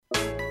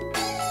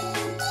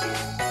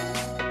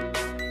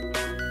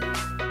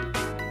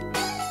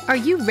Are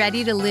you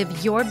ready to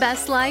live your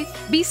best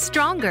life, be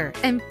stronger,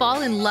 and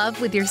fall in love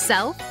with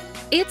yourself?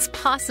 It's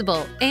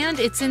possible, and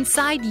it's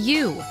inside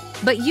you.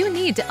 But you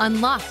need to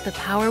unlock the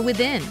power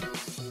within.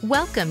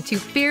 Welcome to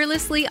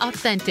Fearlessly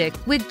Authentic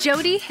with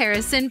Jody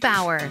Harrison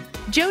Bauer.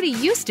 Jody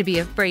used to be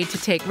afraid to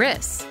take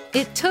risks.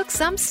 It took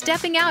some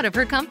stepping out of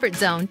her comfort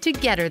zone to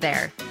get her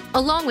there.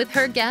 Along with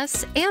her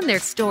guests and their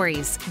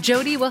stories,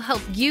 Jody will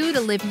help you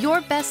to live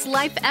your best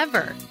life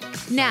ever.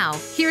 Now,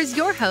 here's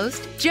your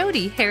host,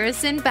 Jody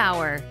Harrison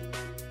Bauer.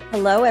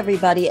 Hello,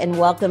 everybody, and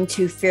welcome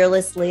to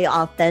Fearlessly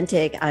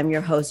Authentic. I'm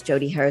your host,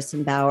 Jody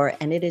Harrison Bauer,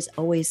 and it is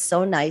always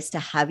so nice to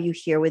have you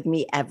here with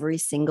me every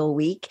single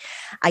week.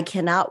 I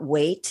cannot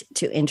wait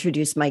to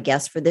introduce my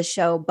guest for this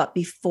show, but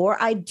before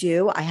I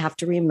do, I have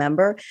to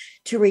remember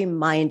to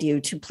remind you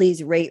to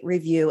please rate,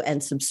 review,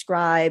 and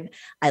subscribe.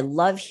 I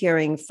love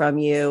hearing from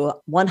you.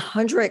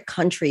 100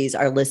 countries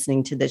are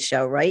listening to this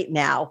show right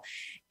now.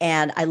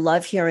 And I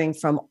love hearing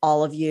from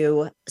all of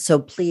you. So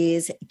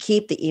please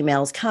keep the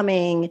emails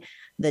coming,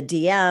 the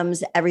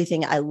DMs,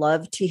 everything. I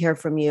love to hear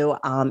from you.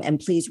 And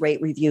please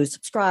rate, review,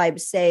 subscribe,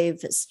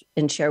 save,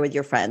 and share with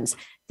your friends.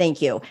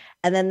 Thank you.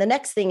 And then the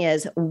next thing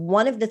is,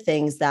 one of the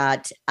things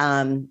that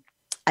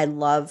I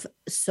love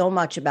so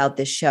much about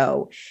this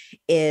show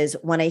is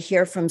when I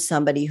hear from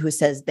somebody who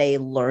says they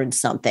learned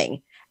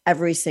something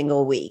every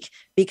single week,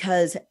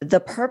 because the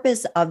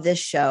purpose of this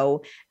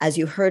show, as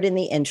you heard in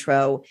the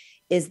intro,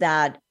 is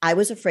that I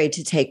was afraid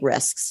to take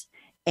risks.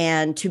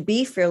 And to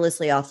be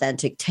fearlessly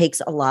authentic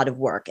takes a lot of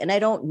work. And I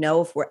don't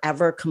know if we're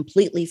ever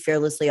completely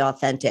fearlessly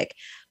authentic,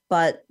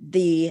 but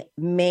the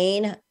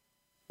main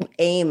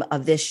aim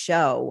of this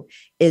show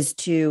is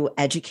to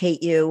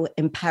educate you,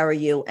 empower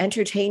you,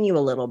 entertain you a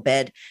little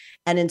bit,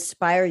 and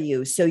inspire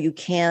you so you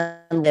can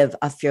live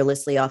a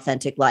fearlessly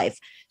authentic life.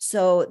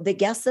 So the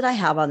guests that I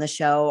have on the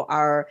show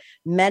are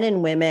men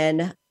and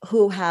women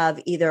who have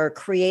either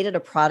created a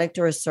product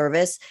or a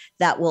service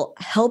that will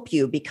help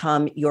you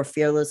become your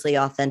fearlessly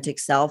authentic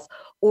self,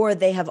 or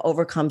they have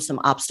overcome some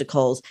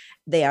obstacles.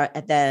 They are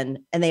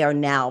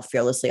now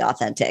fearlessly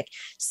authentic.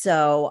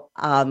 So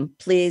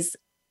please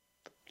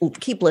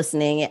keep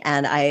listening.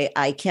 And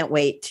I can't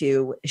wait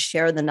to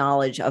share the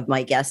knowledge of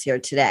my guests here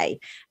today.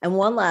 And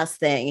one last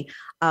thing,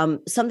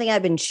 something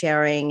I've been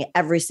sharing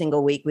every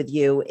single week with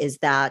you is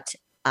that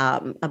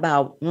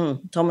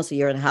it's almost a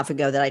year and a half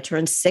ago that I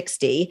turned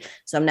 60.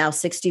 So I'm now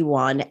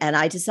 61, and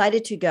I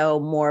decided to go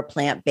more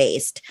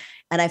plant-based.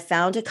 And I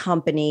found a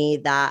company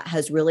that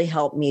has really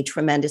helped me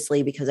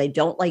tremendously because I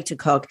don't like to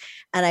cook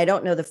and I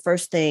don't know the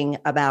first thing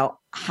about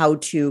how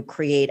to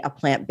create a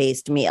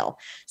plant-based meal.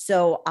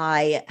 So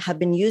I have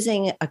been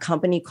using a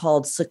company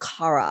called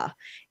Sakara,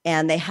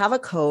 and they have a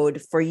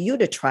code for you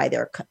to try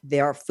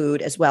their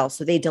food as well.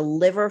 So they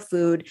deliver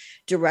food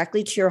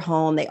directly to your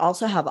home. They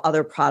also have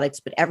other products,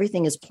 but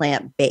everything is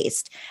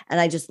plant-based. And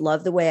I just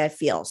love the way I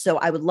feel. So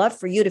I would love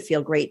for you to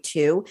feel great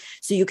too.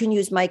 So you can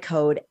use my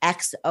code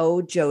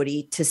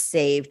XOJody to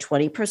save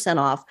 20%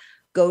 off.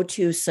 Go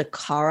to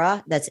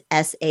Sakara, that's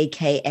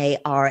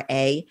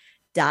SAKARA.com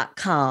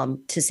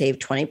to save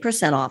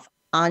 20% off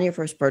on your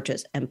first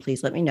purchase. And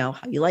please let me know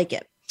how you like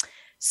it.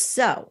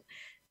 So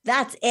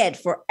that's it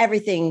for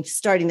everything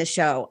starting the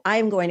show.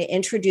 I'm going to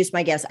introduce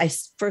my guests. I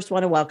first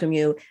want to welcome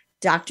you,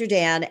 Dr.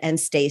 Dan and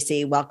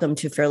Stacy. Welcome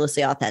to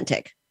Fearlessly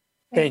Authentic.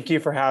 Thank you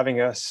for having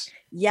us.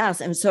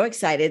 Yes, I'm so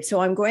excited. So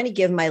I'm going to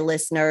give my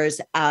listeners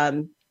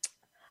a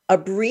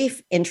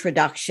brief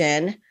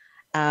introduction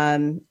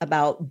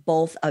about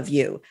both of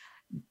you.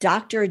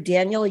 Dr.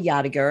 Daniel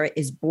Yadegar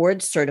is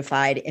board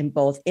certified in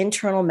both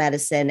internal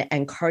medicine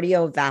and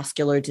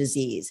cardiovascular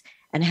disease,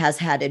 and has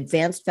had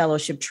advanced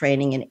fellowship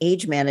training in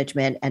age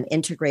management and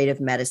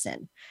integrative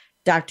medicine.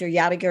 Dr.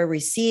 Yadegar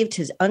received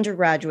his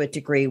undergraduate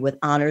degree with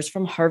honors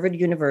from Harvard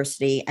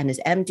University and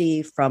his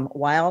MD from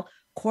Weill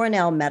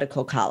Cornell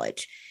Medical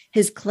College.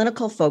 His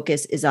clinical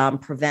focus is on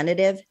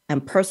preventative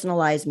and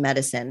personalized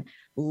medicine,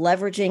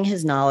 leveraging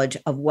his knowledge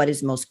of what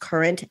is most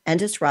current and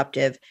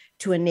disruptive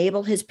to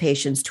enable his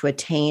patients to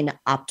attain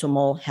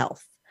optimal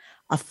health.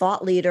 A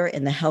thought leader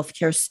in the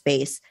healthcare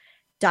space,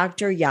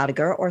 Dr.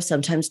 Yadegar, or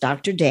sometimes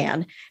Dr.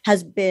 Dan,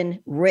 has been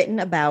written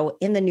about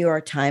in the New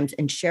York Times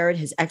and shared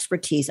his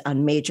expertise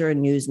on major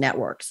news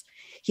networks.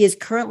 He is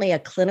currently a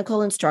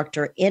clinical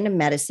instructor in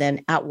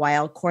medicine at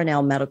Weill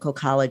Cornell Medical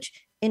College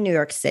in New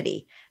York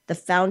City, the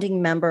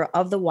founding member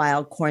of the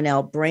Weill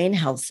Cornell Brain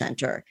Health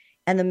Center,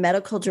 and the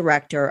medical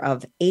director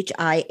of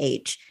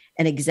HIH,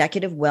 an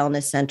executive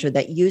wellness center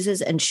that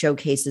uses and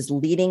showcases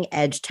leading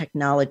edge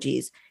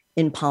technologies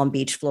in Palm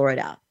Beach,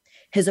 Florida.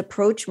 His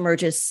approach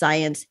merges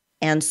science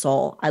and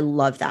soul. I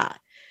love that.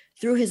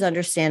 Through his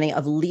understanding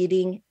of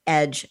leading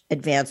edge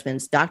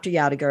advancements, Dr.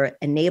 Yadegar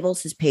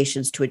enables his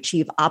patients to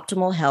achieve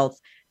optimal health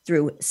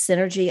through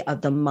synergy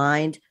of the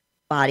mind,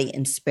 body,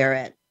 and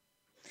spirit.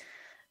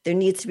 There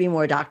needs to be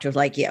more doctors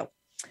like you.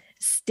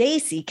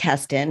 Stacy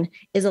Kestin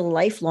is a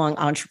lifelong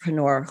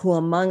entrepreneur who,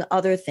 among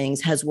other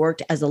things, has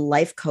worked as a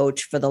life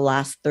coach for the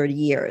last 30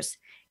 years.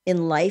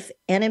 In life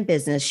and in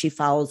business, she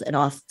follows an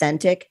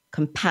authentic,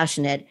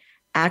 compassionate,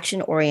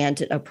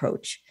 action-oriented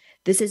approach.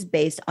 This is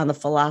based on the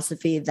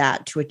philosophy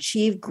that to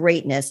achieve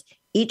greatness,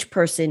 each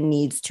person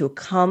needs to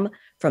come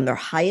from their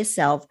highest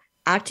self,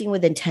 acting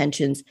with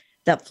intentions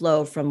that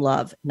flow from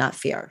love, not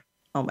fear.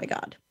 Oh my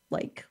God.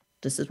 Like,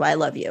 this is why I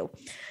love you.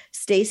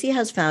 Stacy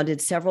has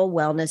founded several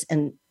wellness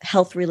and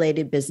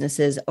health-related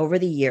businesses over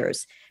the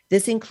years.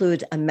 This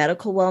includes a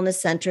medical wellness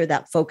center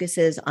that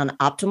focuses on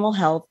optimal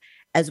health,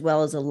 as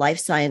well as a life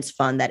science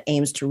fund that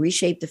aims to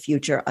reshape the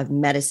future of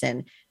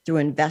medicine through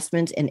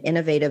investments in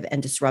innovative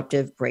and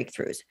disruptive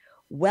breakthroughs.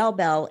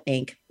 Wellbel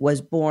Inc.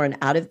 was born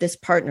out of this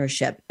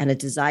partnership and a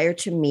desire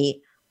to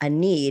meet a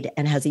need,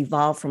 and has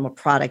evolved from a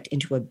product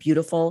into a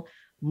beautiful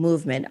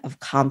movement of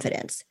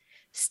confidence.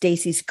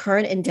 Stacy's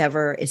current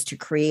endeavor is to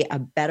create a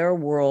better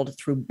world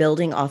through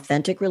building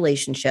authentic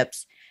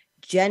relationships,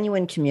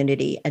 genuine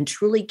community, and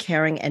truly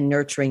caring and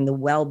nurturing the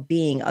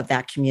well-being of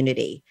that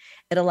community.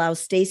 It allows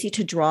Stacy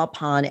to draw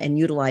upon and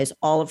utilize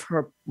all of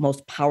her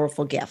most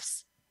powerful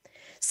gifts.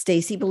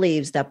 Stacy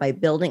believes that by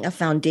building a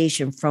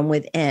foundation from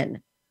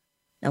within,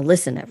 now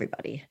listen,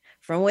 everybody,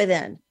 from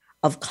within,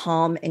 of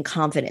calm and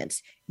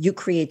confidence, you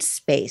create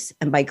space.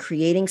 And by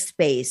creating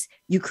space,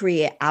 you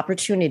create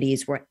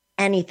opportunities where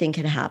anything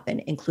can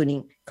happen,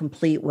 including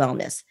complete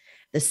wellness.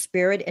 The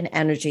spirit and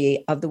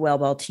energy of the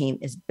Wellbel team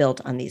is built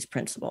on these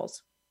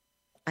principles.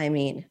 I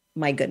mean,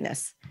 my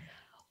goodness.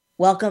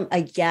 Welcome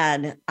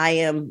again. I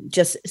am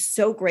just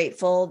so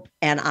grateful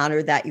and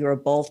honored that you are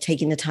both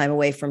taking the time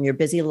away from your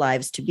busy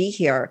lives to be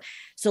here.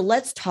 So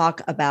let's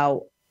talk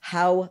about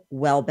how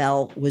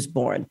Wellbel was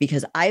born,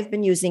 because I've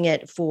been using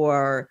it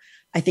for,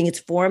 I think it's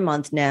 4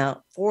 months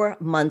now,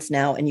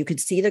 and you could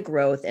see the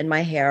growth in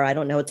my hair. I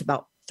don't know, it's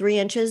about 3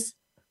 inches.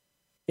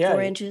 Yeah.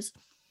 4 inches.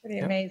 Pretty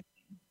amazing.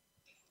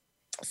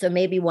 So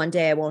maybe one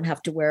day I won't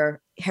have to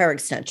wear hair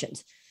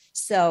extensions.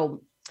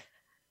 So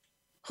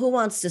who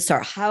wants to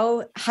start?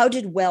 How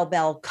did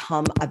Wellbel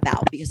come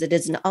about? Because it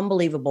is an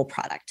unbelievable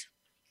product.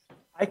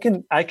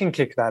 I can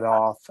kick that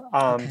off.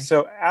 Okay.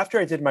 So after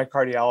I did my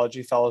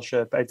cardiology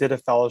fellowship, I did a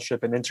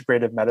fellowship in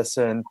integrative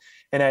medicine,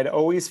 and I'd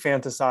always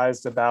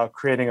fantasized about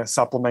creating a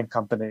supplement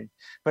company,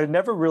 but it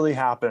never really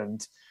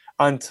happened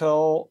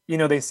until,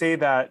 they say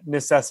that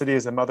necessity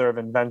is the mother of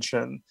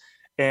invention.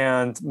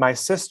 And my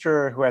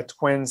sister, who had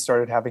twins,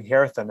 started having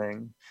hair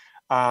thinning.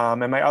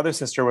 And my other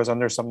sister was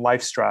under some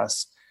life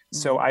stress.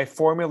 So I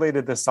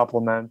formulated this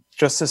supplement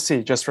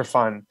just for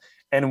fun.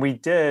 And we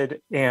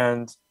did,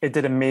 and it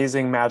did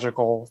amazing,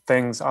 magical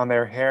things on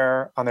their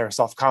hair, on their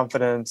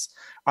self-confidence,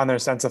 on their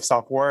sense of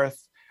self-worth.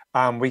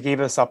 We gave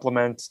a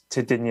supplement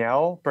to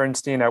Danielle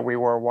Bernstein at We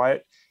Were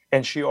What,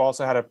 and she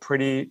also had a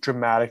pretty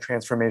dramatic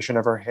transformation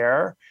of her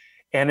hair.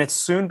 And it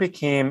soon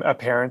became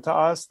apparent to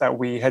us that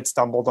we had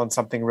stumbled on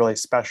something really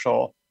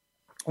special.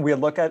 We had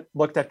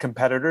looked at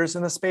competitors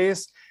in the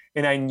space,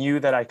 and I knew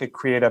that I could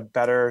create a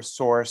better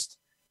sourced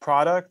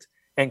product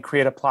and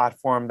create a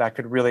platform that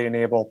could really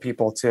enable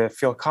people to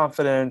feel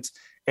confident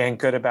and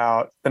good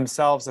about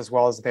themselves as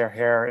well as their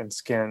hair and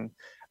skin.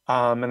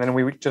 And then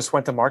we just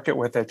went to market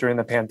with it during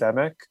the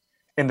pandemic.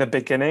 In the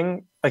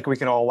beginning, like, we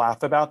can all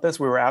laugh about this,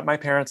 we were at my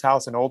parents'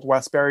 house in Old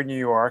Westbury, New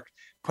York,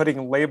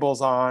 putting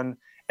labels on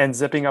and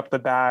zipping up the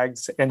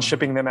bags and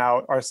shipping them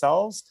out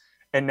ourselves.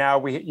 And now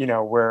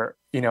we're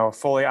a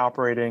fully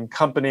operating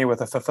company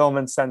with a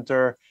fulfillment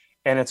center.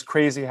 And it's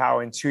crazy how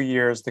in 2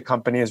 years, the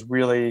company has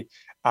really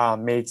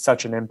made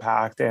such an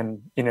impact.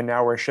 And,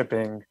 now we're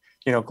shipping,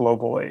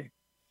 globally.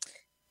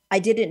 I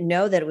didn't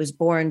know that it was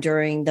born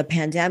during the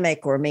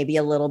pandemic, or maybe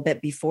a little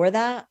bit before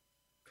that.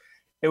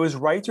 It was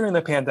right during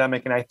the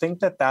pandemic. And I think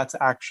that that's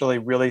actually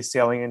really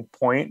salient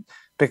point,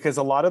 because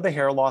a lot of the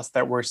hair loss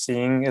that we're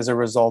seeing is a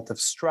result of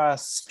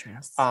stress.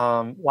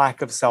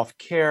 Lack of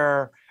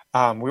self-care.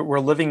 We're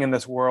living in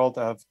this world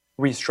of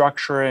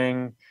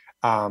restructuring.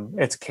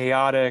 It's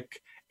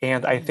chaotic.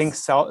 And I think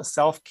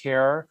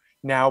self-care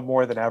now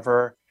more than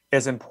ever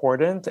is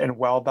important. And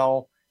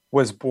Wellbel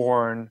was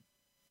born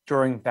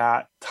during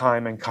that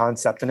time and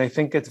concept. And I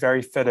think it's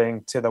very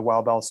fitting to the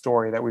Wellbel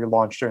story that we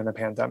launched during the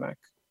pandemic.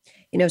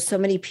 So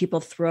many people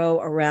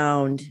throw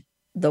around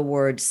the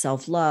word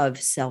self-love,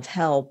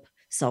 self-help,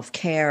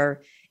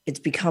 self-care. It's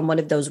become one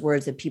of those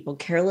words that people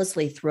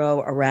carelessly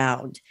throw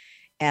around.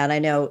 And I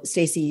know,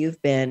 Stacy,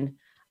 you've been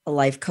a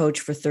life coach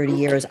for 30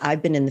 years.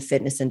 I've been in the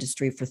fitness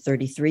industry for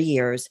 33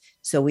 years.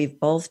 So we've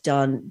both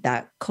done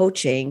that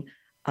coaching,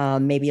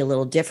 maybe a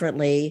little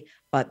differently,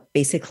 but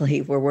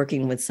basically we're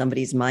working with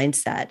somebody's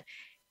mindset.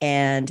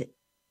 And,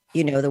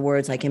 the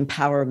words like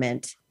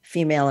empowerment,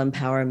 female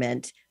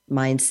empowerment,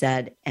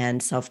 mindset,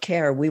 and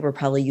self-care, we were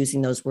probably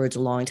using those words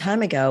a long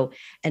time ago.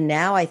 And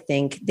now I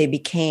think they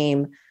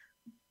became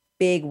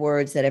big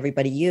words that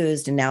everybody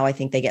used. And now I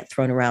think they get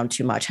thrown around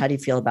too much. How do you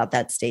feel about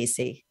that,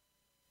 Stacy?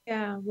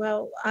 Yeah,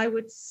 well, I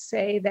would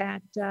say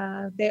that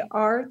they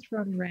are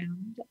thrown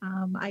around.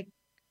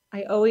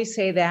 I always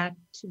say that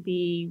to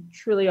be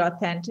truly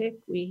authentic,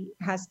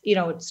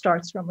 it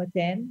starts from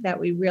within, that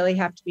we really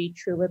have to be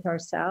true with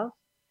ourselves.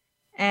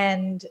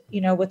 And,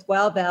 with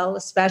Wellbel,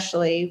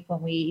 especially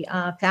when we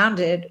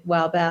founded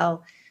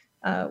Wellbel,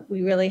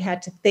 we really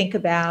had to think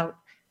about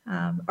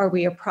Are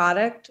we a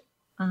product,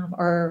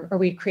 or are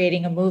we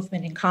creating a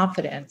movement in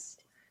confidence?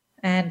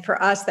 And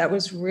for us, that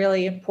was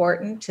really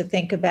important to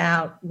think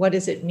about, what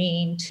does it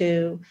mean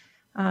to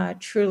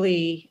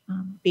truly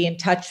be in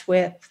touch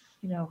with,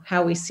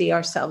 how we see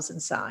ourselves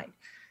inside.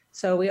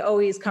 So we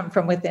always come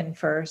from within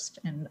first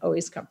and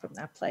always come from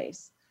that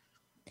place.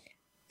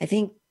 I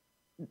think,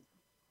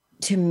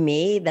 to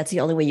me, that's the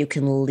only way you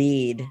can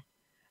lead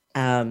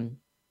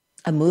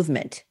a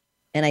movement.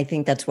 And I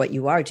think that's what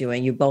you are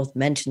doing. You both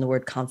mentioned the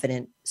word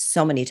confident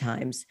so many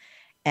times.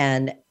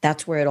 And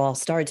that's where it all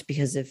starts,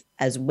 because if,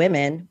 as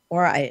women,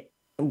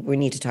 we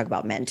need to talk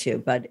about men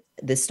too, but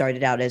this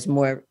started out as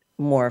more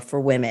for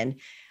women,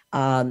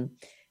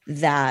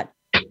 that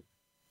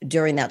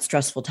during that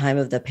stressful time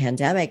of the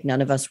pandemic,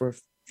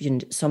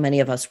 so many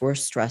of us were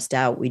stressed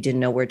out. We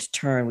didn't know where to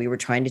turn. We were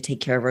trying to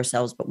take care of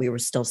ourselves, but we were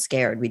still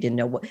scared. We didn't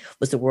know,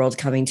 was the world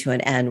coming to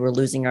an end? We're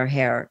losing our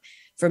hair.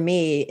 For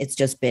me, it's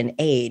just been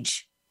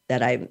age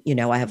that I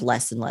have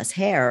less and less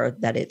hair,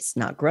 that it's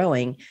not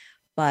growing,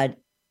 but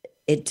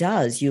it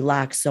does. You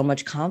lack so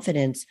much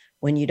confidence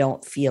when you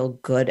don't feel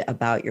good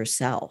about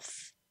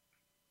yourself.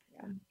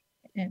 Yeah.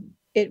 And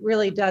it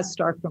really does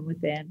start from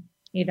within.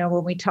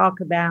 When we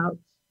talk about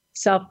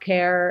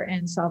self-care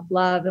and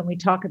self-love, and we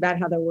talk about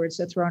how the words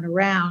are thrown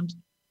around,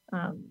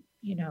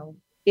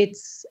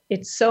 it's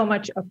so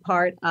much a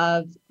part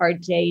of our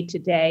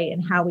day-to-day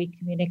and how we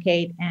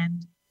communicate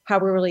and how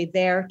we're really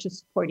there to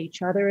support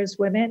each other as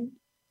women.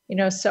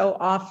 So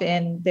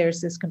often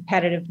there's this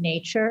competitive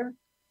nature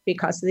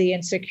because of the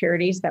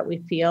insecurities that we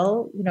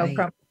feel, Right.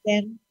 from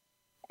within.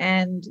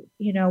 And,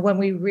 when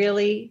we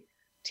really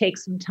take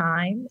some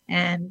time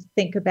and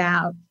think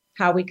about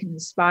how we can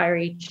inspire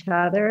each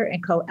other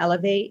and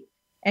co-elevate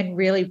and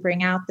really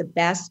bring out the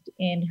best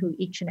in who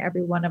each and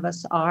every one of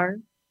us are,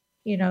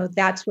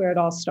 that's where it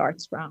all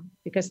starts from,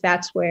 because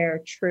that's where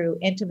true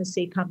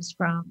intimacy comes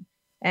from.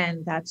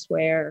 And that's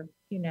where,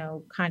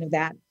 kind of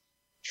that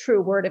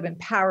true word of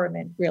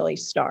empowerment really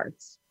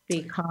starts,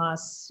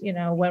 because,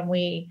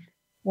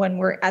 when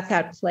we're at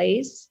that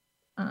place,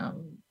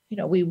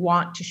 we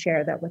want to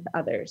share that with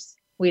others.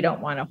 We don't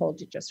want to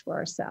hold it just for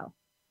ourselves.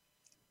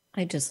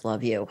 I just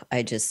love you.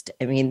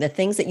 The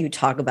things that you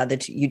talk about,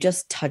 that you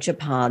just touch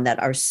upon,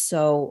 that are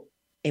so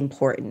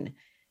important,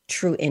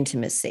 true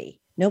intimacy.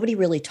 Nobody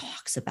really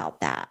talks about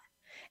that.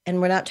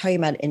 And we're not talking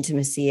about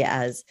intimacy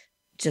as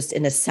just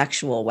in a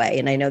sexual way.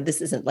 And I know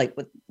this isn't like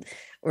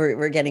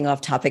we're getting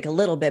off topic a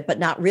little bit, but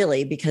not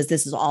really, because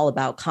this is all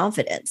about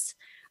confidence.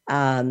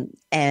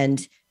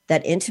 And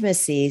that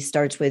intimacy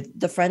starts with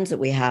the friends that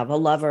we have, a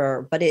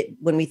lover. But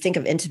when we think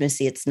of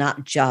intimacy, it's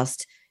not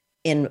just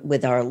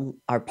with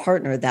our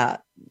partner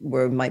that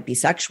we might be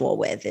sexual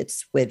with.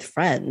 It's with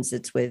friends.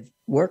 It's with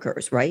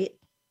workers, right?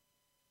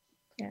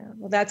 Yeah.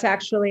 Well, that's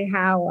actually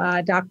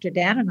how Dr.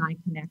 Dan and I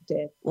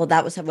connected. Well,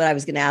 that was what I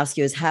was going to ask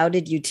you, is how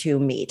did you two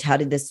meet? How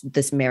did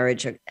this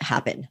marriage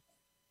happen?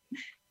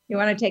 You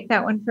want to take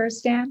that one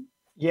first, Dan?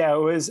 Yeah, it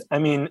was,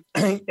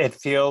 I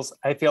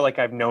feel like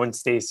I've known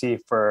Stacy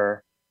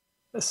for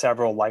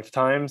several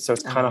lifetimes. So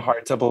it's kind of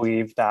hard to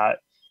believe that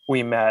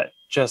we met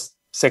just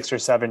 6 or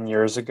 7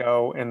 years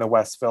ago in the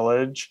West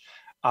Village.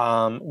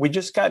 We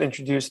just got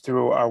introduced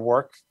through our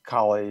work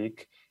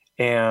colleague,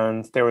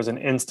 and there was an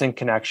instant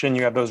connection.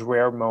 You have those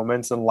rare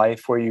moments in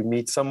life where you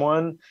meet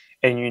someone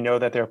and you know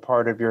that they're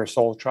part of your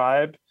soul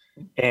tribe.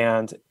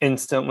 And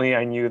instantly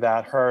I knew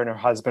that her and her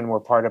husband were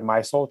part of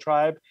my soul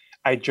tribe.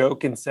 I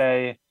joke and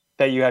say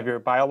that you have your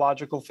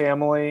biological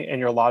family and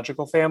your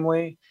logical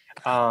family.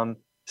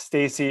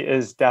 Stacy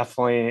is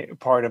definitely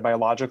part of my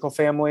logical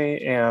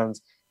family, and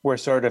we're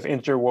sort of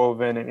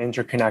interwoven and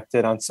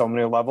interconnected on so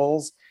many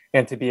levels.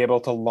 And to be able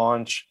to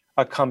launch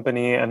a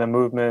company and a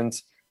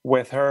movement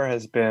with her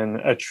has been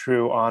a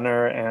true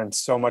honor and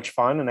so much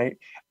fun. And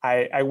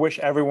I wish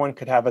everyone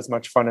could have as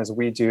much fun as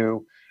we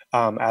do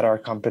at our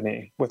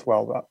company with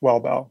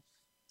Wellbel.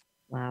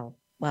 Wow.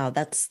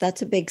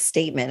 That's a big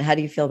statement. How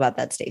do you feel about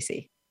that,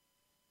 Stacy?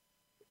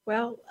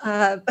 Well,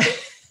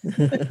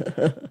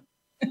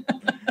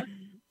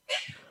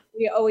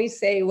 we always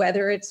say,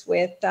 whether it's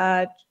with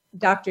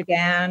Dr.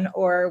 Dan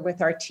or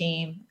with our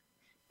team,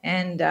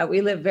 and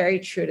we live very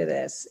true to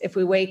this. If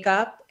we wake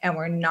up and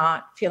we're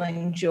not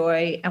feeling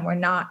joy and we're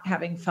not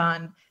having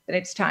fun, then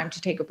it's time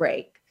to take a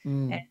break.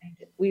 And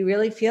we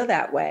really feel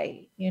that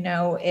way,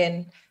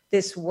 in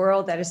this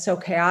world that is so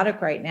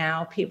chaotic right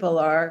now. People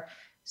are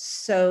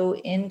so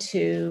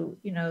into,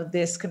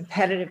 this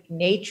competitive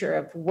nature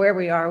of where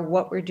we are,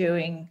 what we're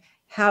doing,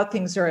 how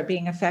things are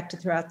being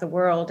affected throughout the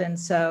world. And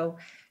so,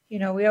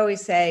 we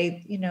always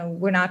say,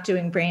 we're not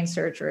doing brain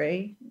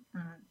surgery.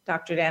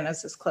 Dr. Dan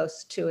is as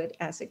close to it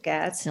as it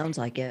gets. Sounds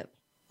like it.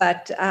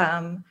 But,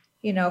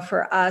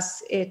 for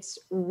us, it's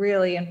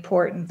really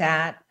important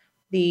that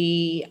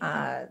the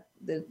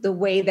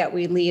way that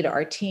we lead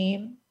our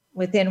team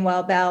within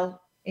Wellbel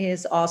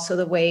is also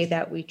the way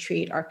that we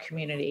treat our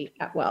community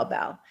at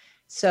Wellbel.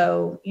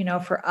 So,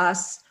 for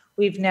us,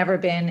 we've never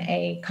been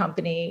a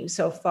company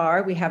so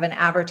far. We haven't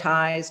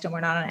advertised, and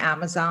we're not on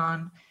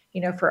Amazon.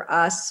 for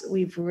us,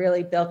 we've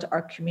really built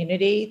our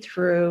community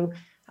through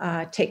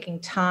taking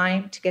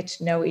time to get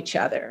to know each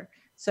other.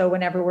 So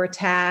whenever we're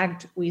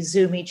tagged, we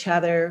Zoom each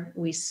other,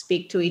 we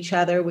speak to each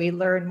other, we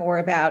learn more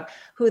about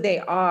who they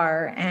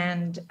are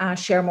and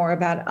share more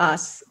about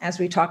us, as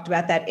we talked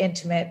about that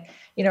intimate,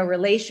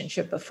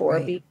 relationship before,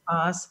 Right.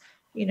 because,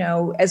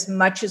 as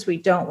much as we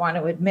don't want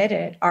to admit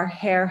it, our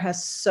hair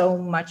has so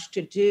much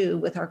to do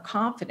with our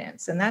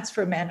confidence, and that's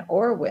for men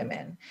or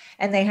women.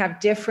 And they have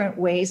different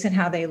ways in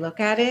how they look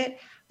at it,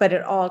 but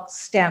it all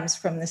stems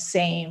from the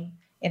same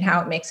in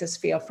how it makes us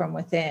feel from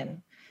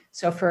within.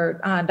 So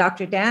for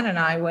Dr. Dan and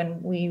I,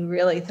 when we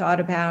really thought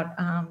about,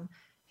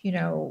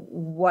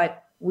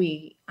 what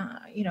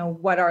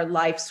our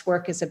life's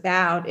work is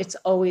about, it's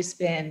always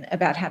been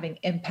about having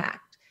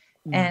impact.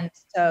 And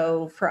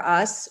so for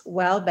us,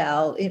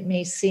 Wellbel, it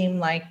may seem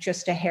like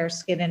just a hair,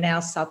 skin, and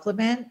nail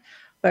supplement,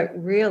 but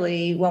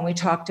really when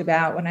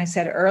I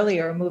said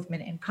earlier,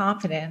 movement and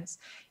confidence,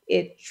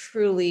 it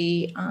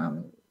truly,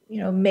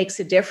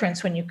 makes a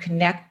difference when you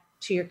connect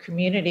to your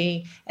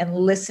community and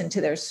listen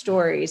to their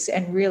stories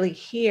and really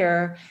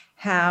hear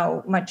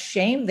how much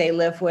shame they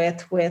live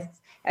with,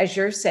 as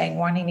you're saying,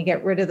 wanting to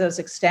get rid of those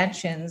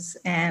extensions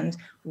and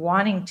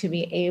wanting to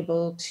be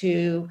able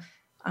to,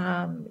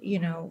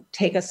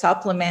 take a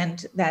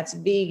supplement that's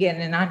vegan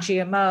and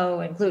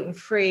non-GMO and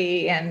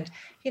gluten-free and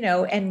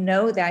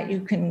know that you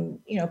can,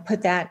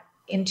 put that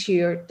into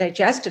your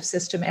digestive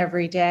system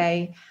every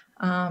day.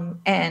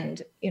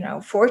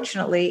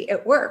 Fortunately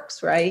it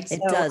works, right?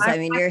 It does. I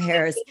mean, your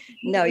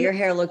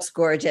hair looks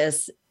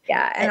gorgeous.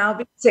 Yeah. And I'll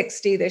be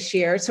 60 this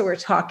year. So we're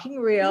talking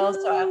real.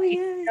 So I'll be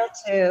real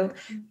too.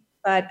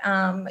 But,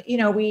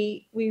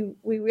 we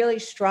really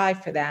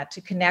strive for that,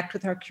 to connect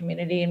with our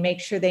community and make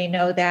sure they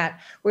know that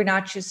we're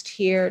not just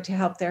here to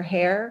help their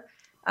hair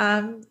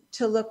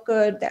to look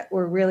good, that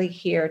we're really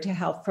here to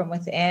help from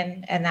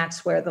within. And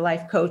that's where the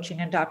life coaching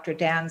and Dr.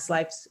 Dan's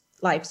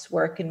life's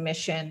work and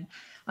mission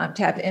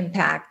to have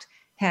impact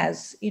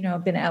has,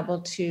 been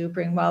able to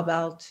bring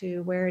Wellbel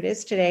to where it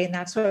is today. And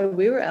that's why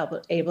we were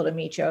able to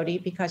meet Jody,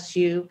 because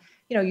you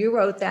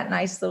wrote that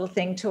nice little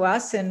thing to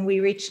us and we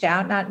reached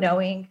out not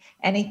knowing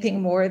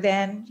anything more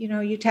than,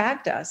 you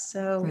tagged us.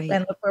 So, Right.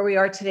 And look where we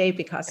are today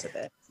because of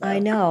it. So. I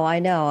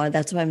know.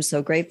 That's why I'm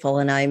so grateful.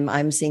 And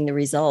I'm seeing the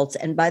results.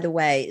 And by the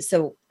way,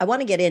 so I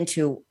want to get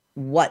into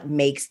what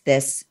makes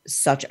this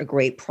such a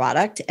great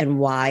product and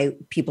why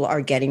people are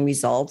getting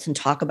results and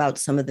talk about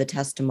some of the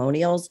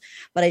testimonials.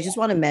 But I just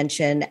want to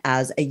mention,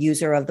 as a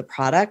user of the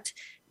product,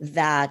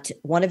 that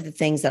one of the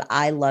things that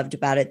I loved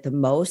about it the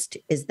most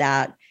is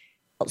that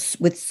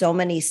with so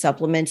many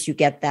supplements, you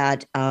get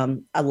that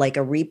like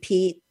a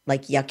repeat,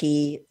 like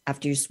yucky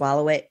after you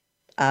swallow it.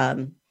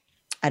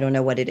 I don't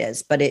know what it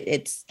is, but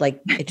it's like,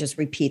 it just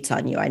repeats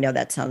on you. I know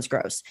that sounds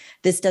gross.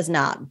 This does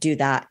not do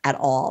that at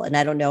all. And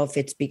I don't know if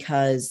it's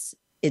because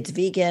it's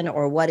vegan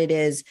or what it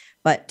is,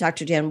 but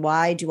Dr. Dan,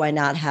 why do I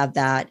not have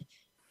that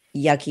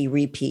yucky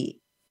repeat?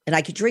 And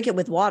I could drink it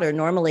with water.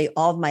 Normally,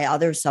 all of my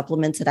other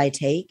supplements that I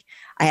take,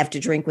 I have to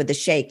drink with a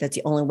shake. That's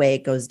the only way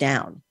it goes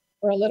down.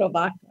 Or a little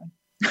vodka.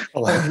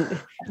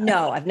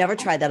 No, I've never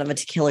tried that. I'm a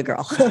tequila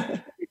girl.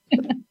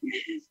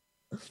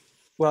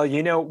 Well,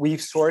 we've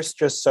sourced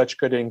just such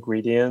good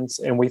ingredients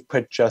and we've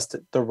put just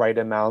the right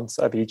amounts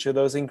of each of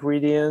those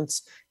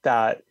ingredients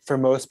that for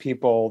most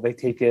people, they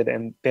take it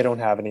and they don't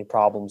have any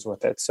problems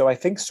with it. So I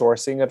think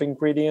sourcing of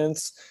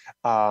ingredients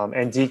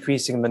and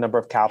decreasing the number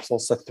of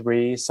capsules to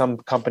 3, some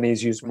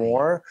companies use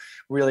more,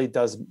 really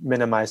does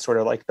minimize sort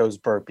of like those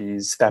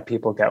burpees that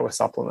people get with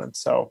supplements.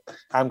 So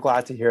I'm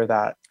glad to hear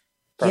that.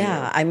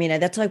 Yeah. I mean,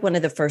 that's like one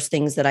of the first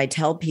things that I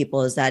tell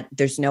people is that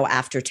there's no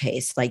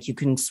aftertaste. Like you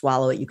can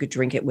swallow it, you could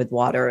drink it with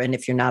water. And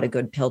if you're not a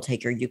good pill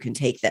taker, you can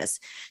take this.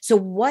 So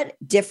what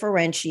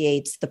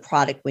differentiates the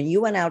product when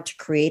you went out to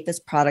create this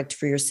product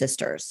for your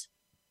sisters?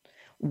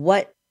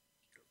 What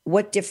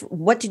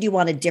did you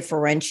want to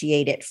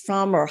differentiate it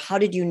from, or how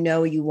did you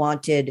know I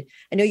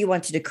know you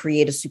wanted to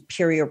create a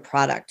superior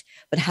product,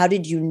 but how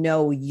did you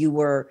know you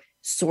were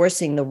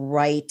sourcing the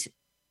right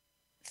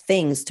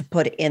things to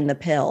put in the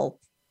pill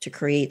to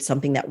create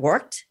something that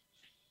worked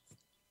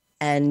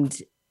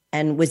and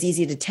was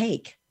easy to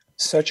take?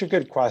 Such a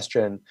good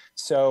question.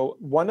 So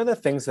one of the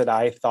things that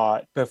I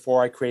thought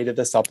before I created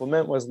the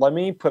supplement was, let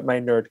me put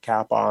my nerd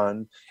cap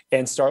on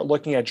and start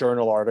looking at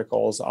journal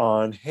articles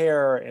on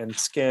hair and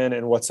skin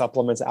and what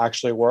supplements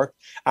actually work.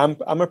 I'm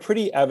a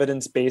pretty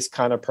evidence-based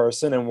kind of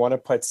person and want to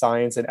put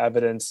science and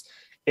evidence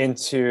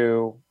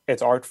into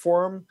its art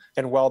form,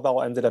 and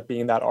Wellbel ended up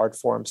being that art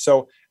form.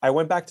 So I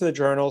went back to the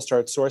journal,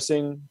 started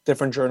sourcing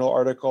different journal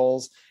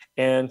articles,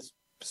 and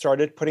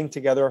started putting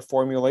together a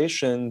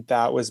formulation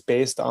that was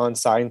based on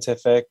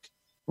scientific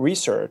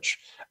research.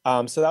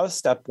 So that was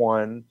step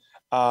one.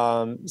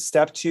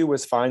 Step two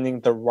was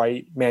finding the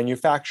right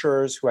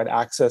manufacturers who had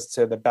access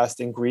to the best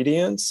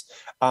ingredients.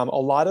 A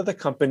lot of the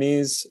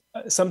companies,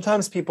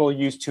 sometimes people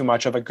use too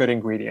much of a good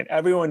ingredient.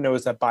 Everyone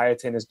knows that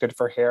biotin is good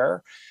for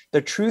hair.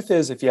 The truth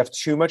is, if you have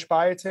too much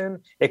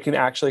biotin, it can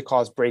actually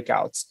cause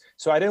breakouts.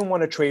 So I didn't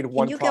want to trade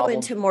one Can you problem. go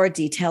into more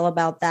detail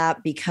about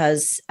that?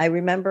 Because I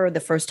remember the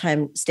first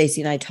time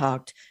Stacy and I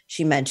talked,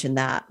 she mentioned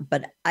that,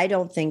 but I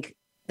don't think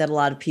that a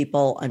lot of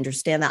people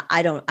understand that.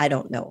 I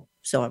don't know.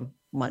 So I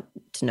want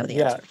to know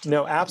the answer.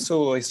 No,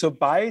 absolutely. So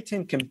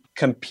biotin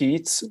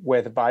competes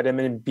with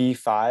vitamin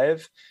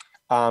B5,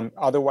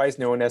 otherwise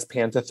known as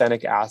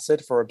pantothenic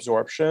acid, for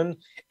absorption.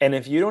 And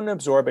if you don't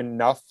absorb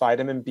enough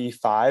vitamin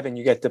B5 and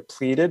you get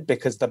depleted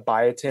because the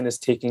biotin is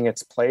taking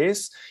its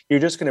place, you're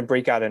just going to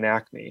break out in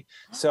acne.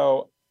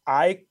 So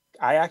I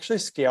actually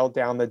scaled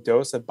down the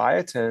dose of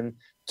biotin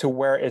to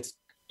where it's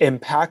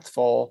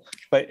impactful,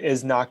 but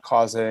is not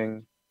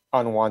causing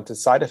unwanted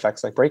side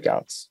effects like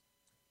breakouts.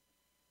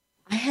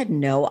 I had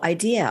no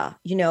idea.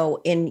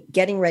 In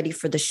getting ready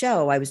for the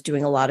show, I was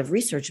doing a lot of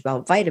research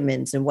about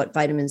vitamins and what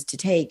vitamins to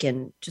take,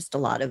 and just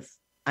I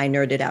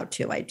nerded out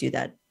too. I do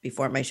that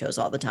before my shows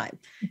all the time.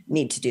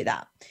 Need to do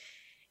that.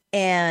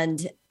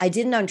 And I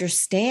didn't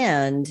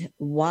understand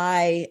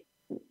why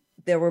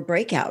there were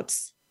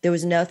breakouts. There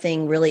was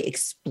nothing really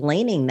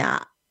explaining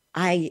that.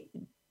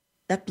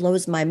 That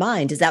blows my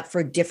mind. Is that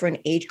for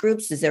different age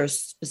groups? Is there a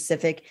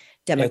specific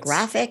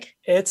demographic?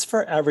 It's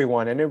for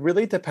everyone. And it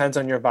really depends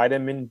on your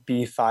vitamin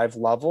B5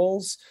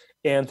 levels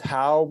and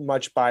how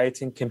much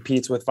biotin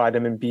competes with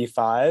vitamin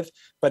B5.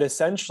 But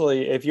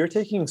essentially, if you're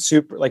taking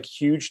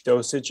huge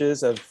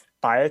dosages of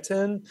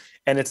biotin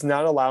and it's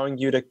not allowing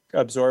you to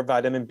absorb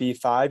vitamin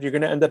B5, you're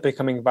going to end up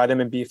becoming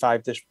vitamin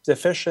B5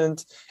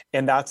 deficient.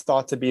 And that's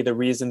thought to be the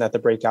reason that the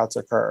breakouts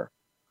occur.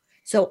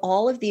 So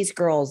all of these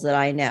girls that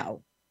I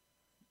know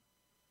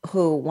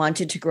who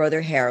wanted to grow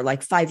their hair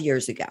like 5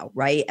 years ago,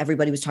 right?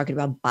 Everybody was talking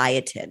about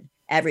biotin.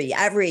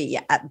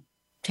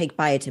 Take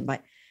biotin.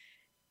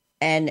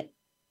 And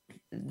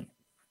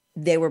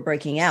they were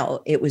breaking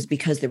out. It was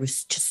because there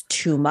was just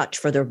too much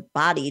for their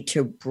body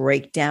to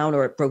break down,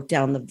 or it broke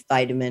down the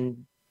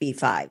vitamin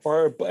B5.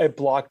 Or it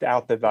blocked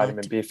out the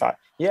vitamin B5.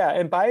 Yeah,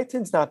 and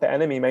biotin's not the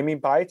enemy. I mean,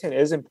 biotin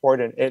is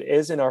important. It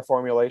is in our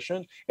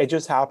formulation. It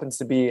just happens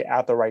to be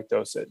at the right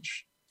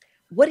dosage.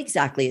 What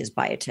exactly is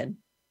biotin?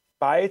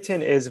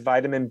 Biotin is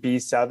vitamin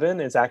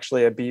B7. It's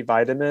actually a B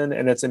vitamin,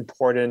 and it's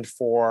important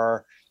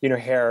for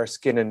hair,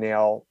 skin, and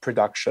nail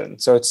production.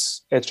 So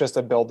it's just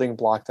a building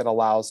block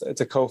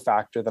it's a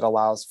cofactor that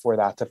allows for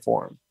that to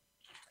form.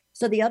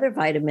 So the other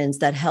vitamins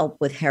that help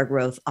with hair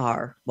growth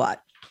are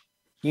what?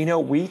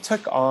 We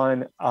took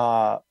on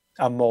a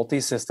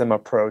multi-system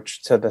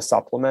approach to the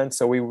supplement.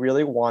 So we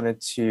really wanted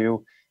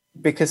to,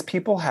 because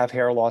people have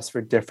hair loss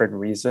for different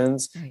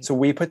reasons. Right. So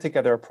we put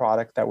together a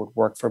product that would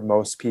work for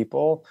most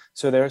people.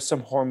 So there's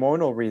some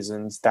hormonal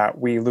reasons that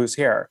we lose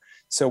hair.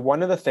 So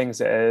one of the things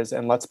is,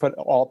 and let's put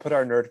our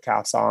nerd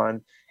caps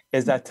on,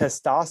 is that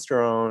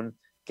testosterone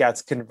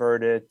gets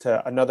converted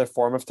to another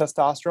form of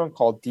testosterone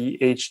called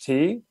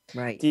DHT.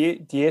 Right.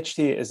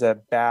 DHT is a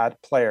bad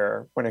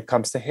player when it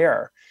comes to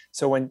hair.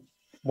 So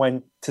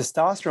when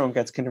testosterone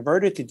gets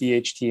converted to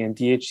DHT and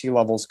DHT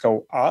levels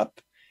go up,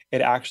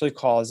 it actually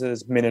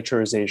causes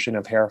miniaturization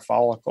of hair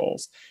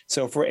follicles.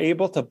 So if we're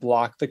able to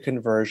block the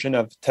conversion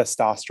of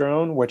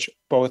testosterone, which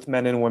both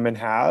men and women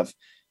have,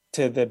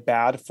 to the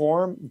bad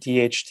form,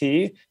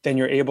 DHT, then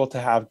you're able to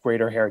have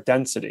greater hair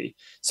density.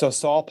 So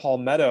saw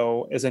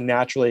palmetto is a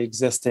naturally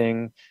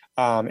existing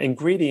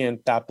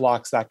ingredient that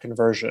blocks that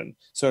conversion.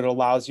 So it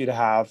allows you to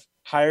have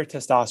higher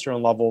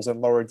testosterone levels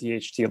and lower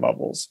DHT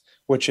levels,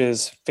 which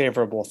is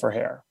favorable for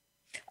hair.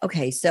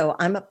 Okay, so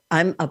I'm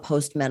a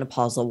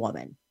postmenopausal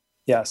woman.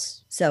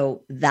 Yes.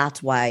 So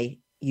that's why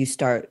you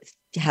start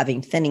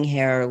having thinning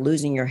hair,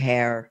 losing your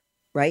hair,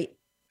 right?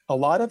 A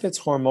lot of it's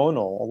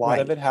hormonal. A lot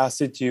of it has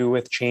to do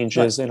with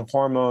changes in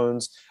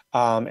hormones.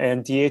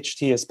 And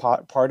DHT is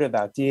part of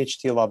that.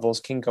 DHT levels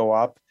can go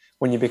up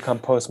when you become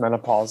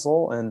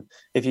postmenopausal. And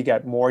if you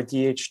get more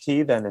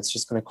DHT, then it's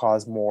just going to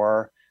cause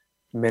more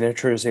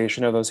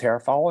miniaturization of those hair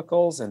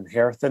follicles and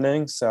hair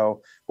thinning.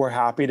 So we're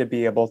happy to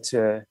be able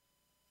to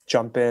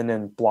jump in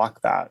and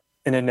block that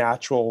in a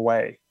natural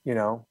way,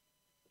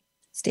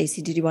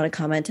 Stacy, did you want to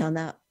comment on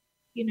that?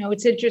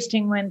 It's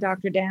interesting when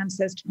Dr. Dan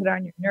says to put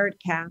on your nerd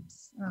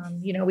caps.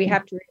 We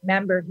have to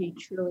remember he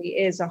truly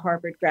is a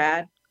Harvard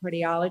grad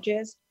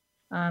cardiologist,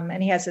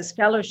 and he has his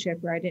fellowship,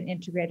 right, in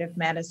integrative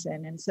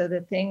medicine. And so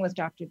the thing with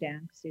Dr.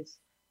 Dan, because he's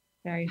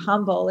very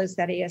humble, is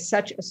that he has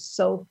such a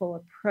soulful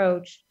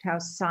approach to how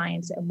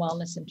science and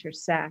wellness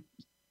intersect.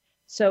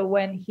 So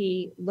when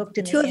he looked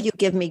in the two of you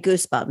give me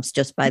goosebumps,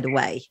 just by the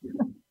way.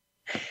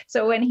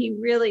 So when he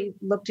really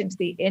looked into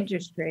the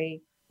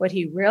industry, what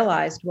he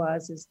realized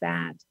is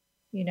that,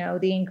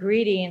 the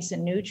ingredients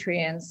and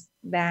nutrients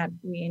that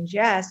we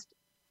ingest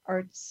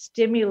are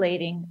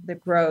stimulating the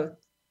growth.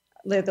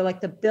 They're like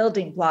the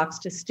building blocks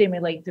to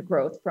stimulate the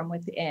growth from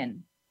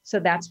within. So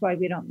that's why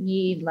we don't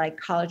need like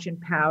collagen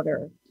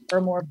powder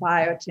or more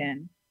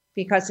biotin.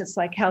 because it's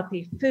like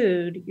healthy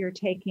food, you're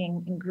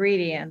taking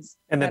ingredients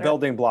and the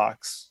building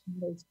blocks.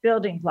 Those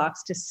building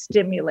blocks to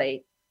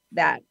stimulate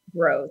that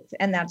growth.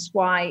 And that's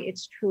why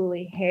it's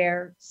truly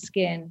hair,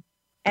 skin,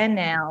 and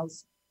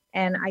nails.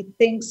 And I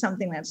think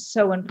something that's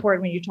so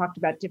important when you talked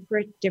about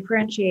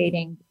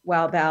differentiating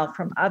Wellbel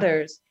from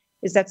others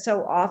is that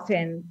so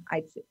often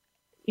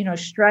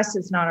stress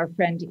is not our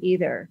friend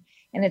either.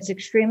 And it's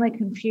extremely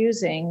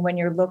confusing when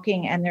you're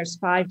looking and there's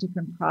 5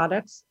 different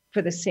products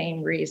for the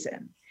same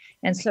reason.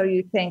 And so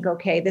you think,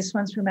 okay, this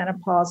one's for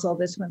menopausal,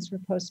 this one's for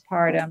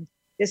postpartum,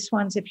 this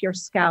one's if your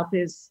scalp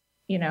is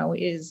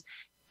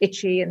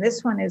itchy, and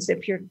this one is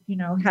if you're,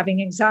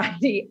 having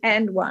anxiety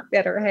and want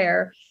better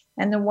hair.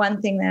 And the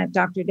one thing that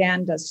Dr.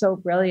 Dan does so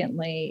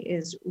brilliantly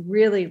is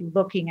really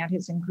looking at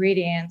his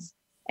ingredients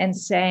and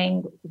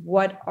saying,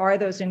 what are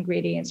those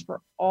ingredients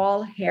for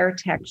all hair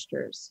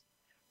textures,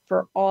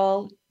 for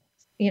all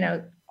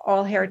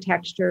hair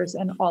textures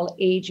and all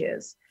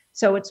ages.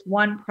 So it's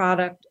one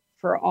product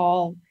for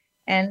all.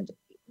 And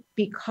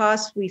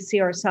because we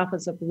see ourselves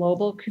as a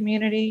global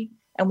community,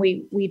 and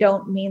we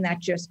don't mean that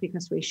just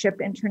because we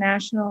ship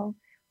international,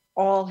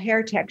 all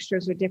hair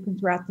textures are different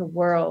throughout the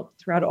world,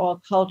 throughout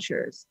all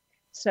cultures.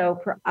 So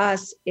for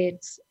us,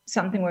 it's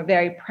something we're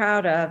very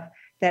proud of,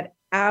 that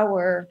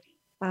our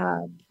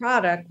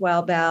product,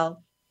 Wellbel,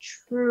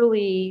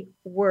 truly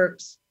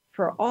works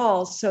for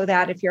all, so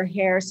that if your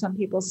hair, some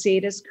people see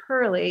it as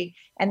curly,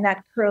 and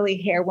that curly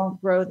hair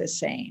won't grow the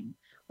same.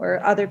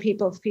 Or other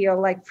people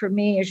feel like, for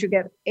me, as you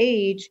get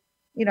age,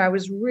 I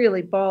was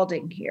really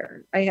balding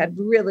here. I had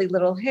really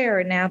little hair,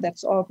 and now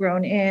that's all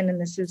grown in, and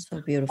this is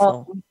so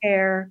beautiful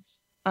hair.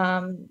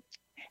 And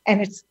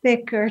it's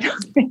thicker.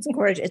 It's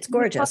gorgeous. It's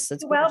gorgeous.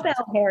 It's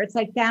Wellbel hair. It's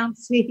like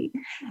bouncy.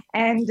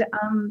 And,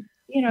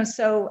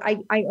 so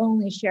I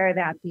only share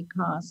that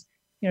because,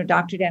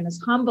 Dr. Dan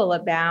is humble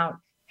about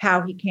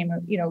how he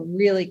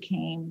really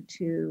came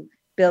to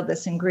build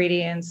this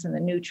ingredients and the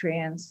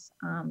nutrients,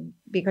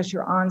 because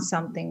you're on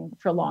something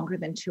for longer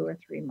than 2 or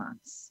 3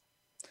 months.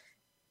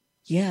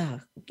 Yeah.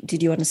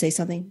 Did you want to say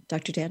something,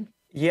 Dr. Dan?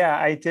 Yeah,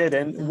 I did.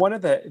 And one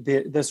of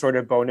the sort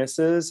of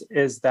bonuses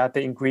is that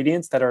the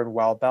ingredients that are in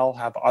Wellbel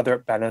have other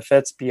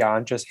benefits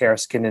beyond just hair,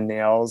 skin, and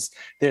nails.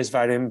 There's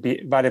vitamin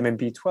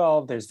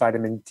B12, there's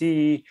vitamin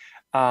D.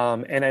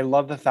 And I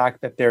love the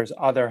fact that there's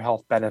other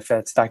health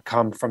benefits that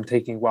come from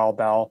taking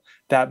Wellbel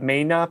that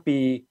may not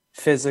be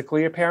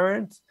physically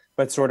apparent,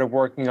 but sort of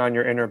working on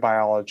your inner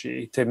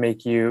biology to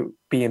make you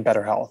be in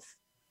better health.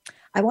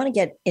 I want to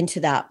get into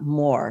that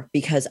more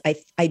because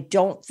I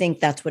don't think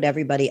that's what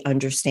everybody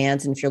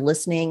understands. And if you're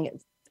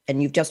listening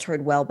and you've just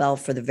heard Wellbel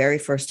for the very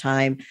first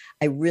time,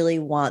 I really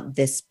want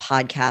this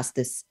podcast,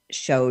 this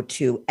show,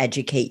 to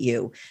educate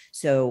you.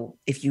 So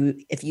if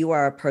you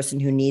are a person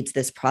who needs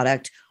this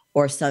product,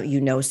 or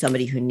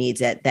somebody who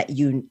needs it, that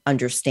you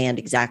understand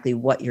exactly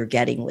what you're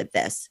getting with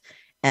this.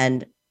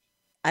 And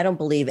I don't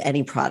believe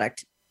any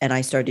product. And I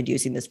started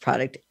using this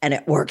product and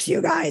it works,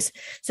 you guys.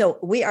 So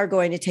we are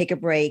going to take a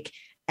break.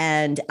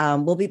 And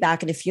we'll be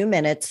back in a few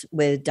minutes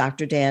with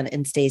Dr. Dan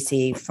and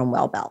Stacy from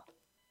Wellbel.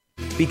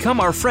 Become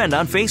our friend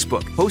on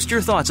Facebook. Post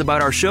your thoughts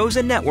about our shows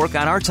and network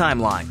on our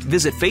timeline.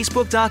 Visit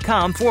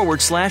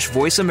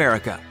facebook.com/Voice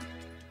America.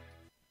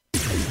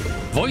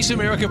 Voice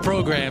America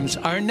programs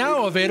are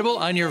now available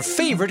on your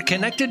favorite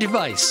connected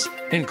device,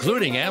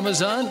 including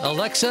Amazon,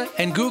 Alexa,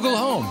 and Google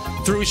Home.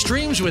 Through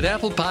streams with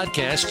Apple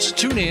Podcasts,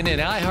 TuneIn,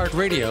 and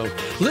iHeartRadio,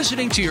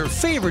 listening to your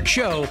favorite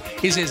show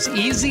is as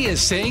easy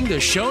as saying the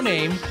show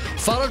name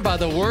followed by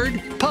the word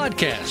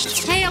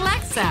podcast. Hey,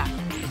 Alexa,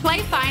 play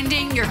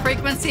Finding Your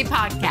Frequency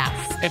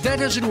podcast. If that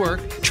doesn't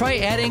work, try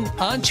adding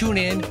on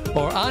TuneIn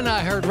or on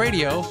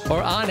iHeartRadio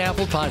or on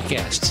Apple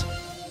Podcasts.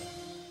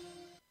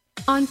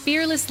 On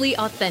Fearlessly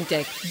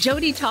Authentic,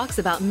 Jody talks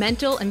about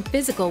mental and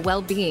physical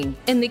well-being,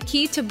 and the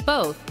key to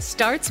both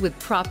starts with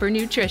proper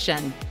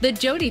nutrition. The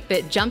Jody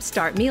Fit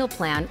Jumpstart Meal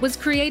Plan was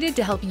created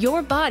to help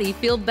your body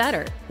feel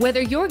better.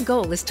 Whether your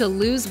goal is to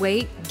lose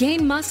weight,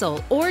 gain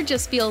muscle, or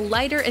just feel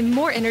lighter and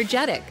more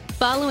energetic,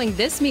 following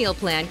this meal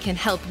plan can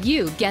help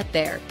you get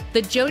there.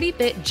 The Jody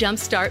Fit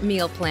Jumpstart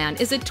Meal Plan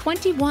is a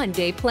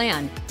 21-day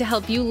plan to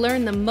help you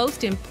learn the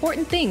most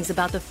important things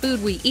about the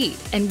food we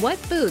eat and what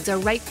foods are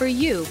right for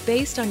you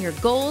based on your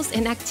goals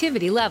and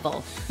activity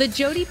level. The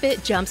Jody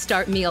Fit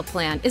Jumpstart Meal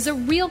Plan is a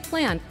real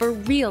plan for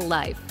real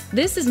life.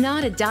 This is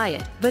not a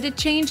diet, but a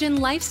change in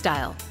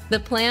lifestyle.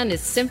 The plan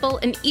is simple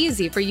and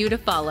easy for you to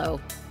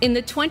follow. In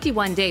the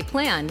 21-day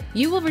plan,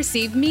 you will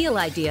receive meal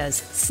ideas,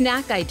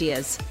 snack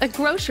ideas, a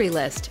grocery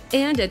list,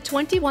 and a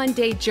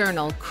 21-day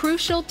journal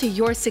crucial to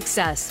your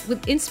success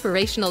with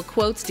inspirational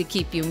quotes to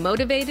keep you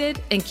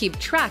motivated and keep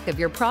track of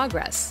your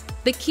progress.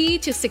 The key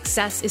to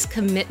success is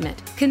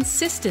commitment,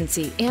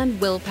 consistency,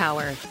 and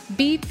willpower.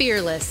 Be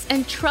fearless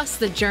and trust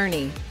the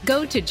journey.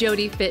 Go to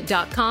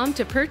jodyfit.com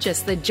to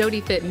purchase the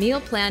Jody Fit Meal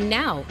Plan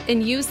now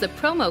and use the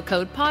promo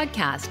code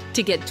podcast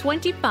to get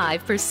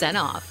 25%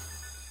 off.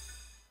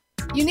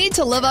 You need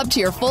to live up to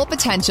your full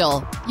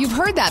potential. You've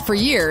heard that for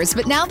years,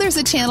 but now there's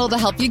a channel to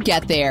help you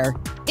get there.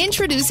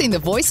 Introducing the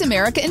Voice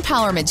America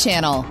Empowerment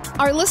Channel.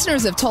 Our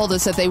listeners have told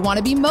us that they want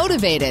to be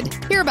motivated,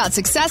 hear about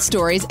success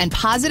stories, and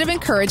positive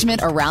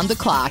encouragement around the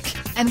clock.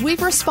 And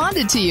we've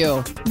responded to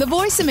you. The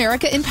Voice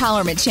America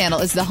Empowerment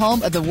Channel is the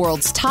home of the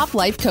world's top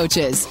life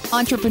coaches,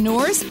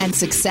 entrepreneurs, and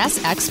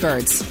success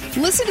experts.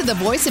 Listen to the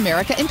Voice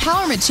America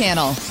Empowerment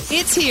Channel.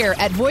 It's here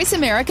at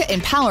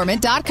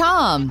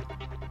voiceamericaempowerment.com.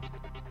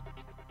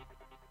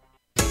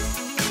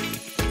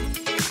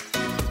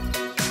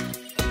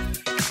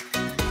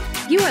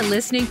 You are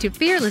listening to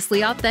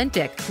Fearlessly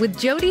Authentic with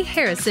Jody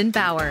Harrison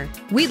Bauer.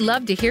 We'd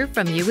love to hear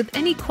from you with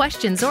any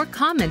questions or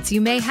comments you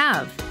may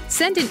have.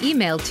 Send an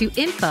email to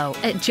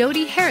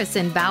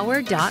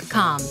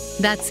info@jodyharrisonbauer.com.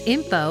 That's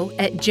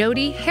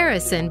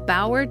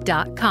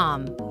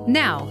info@jodyharrisonbauer.com.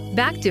 Now,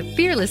 back to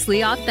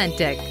Fearlessly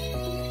Authentic.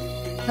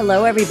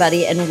 Hello,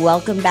 everybody, and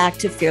welcome back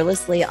to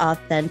Fearlessly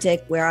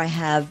Authentic, where I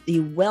have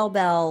the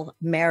Wellbel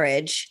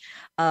marriage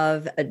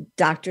of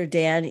Dr.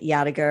 Dan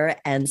Yadegar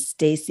and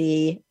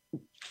Stacy.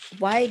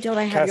 Why don't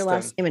I have your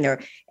last name in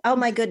there? Oh,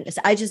 my goodness.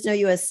 I just know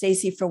you as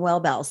Stacy from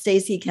Wellbel.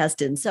 Stacy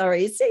Kestin.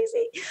 Sorry,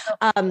 Stacy.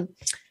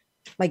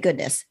 My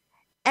goodness.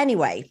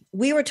 Anyway,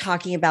 we were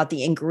talking about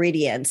the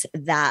ingredients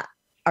that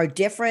are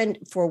different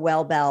for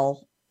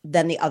Wellbel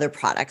than the other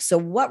products. So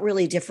what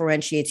really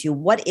differentiates you?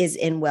 What is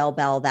in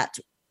Wellbel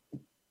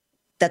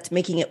that's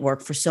making it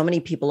work for so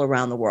many people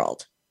around the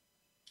world?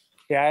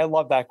 Yeah, I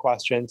love that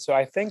question. So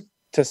I think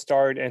to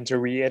start and to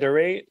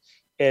reiterate,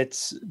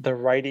 it's the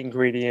right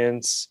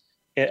ingredients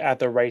at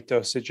the right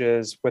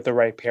dosages with the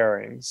right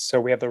pairings. So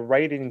we have the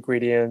right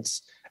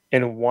ingredients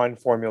in one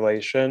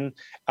formulation.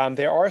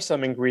 There are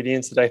some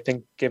ingredients that I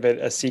think give it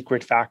a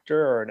secret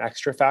factor or an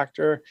extra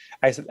factor.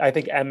 I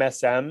think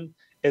MSM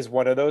is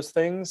one of those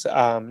things,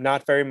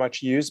 not very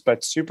much used,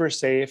 but super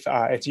safe.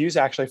 It's used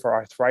actually for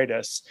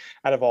arthritis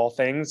out of all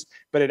things,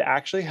 but it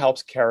actually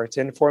helps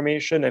keratin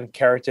formation, and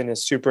keratin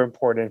is super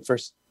important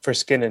for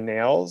skin and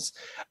nails.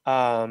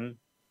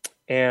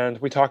 And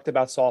we talked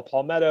about saw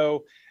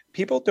palmetto.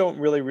 People don't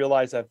really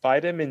realize that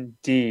vitamin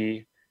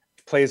D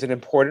plays an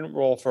important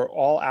role for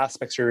all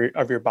aspects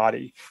of your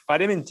body.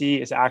 Vitamin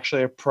D is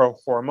actually a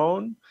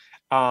pro-hormone,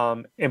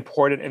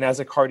 important. And as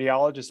a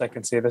cardiologist, I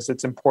can say this,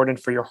 it's important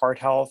for your heart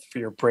health, for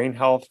your brain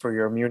health, for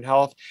your immune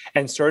health,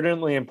 and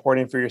certainly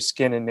important for your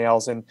skin and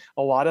nails. And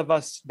a lot of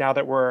us, now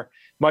that we're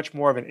much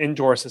more of an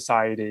indoor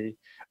society,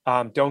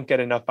 don't get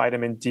enough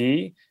vitamin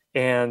D.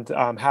 And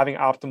having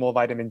optimal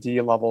vitamin D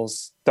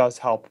levels does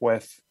help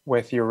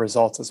with your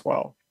results as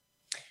well.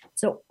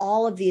 So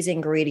all of these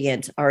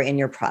ingredients are in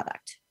your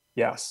product.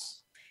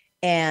 Yes.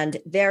 And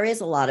there is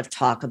a lot of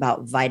talk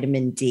about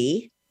vitamin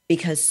D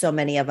because so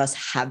many of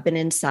us have been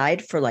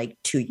inside for like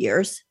 2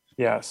 years.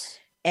 Yes.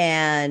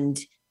 And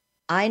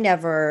I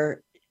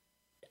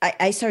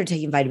started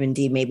taking vitamin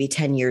D maybe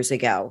 10 years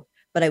ago,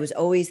 but that's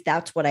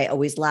what I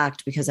always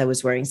lacked because I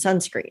was wearing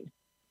sunscreen.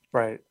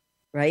 Right.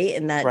 Right.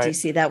 And do you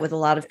see that with a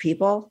lot of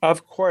people?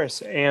 Of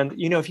course. And,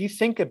 if you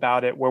think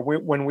about it,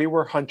 when we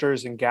were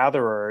hunters and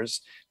gatherers,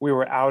 we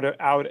were out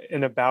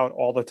and about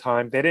all the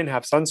time. They didn't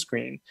have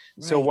sunscreen.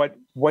 Right. So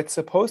what's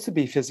supposed to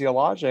be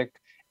physiologic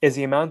is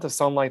the amount of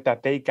sunlight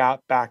that they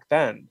got back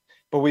then.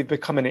 But we've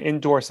become an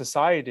indoor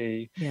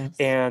society. Yes.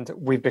 And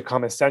we've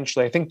become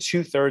essentially, I think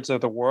 2/3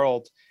 of the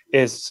world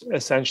is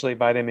essentially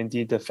vitamin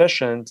D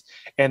deficient.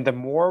 And the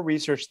more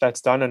research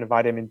that's done on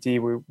vitamin D,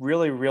 we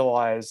really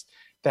realize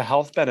the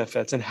health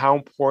benefits and how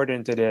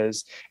important it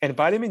is. And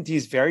vitamin D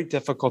is very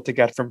difficult to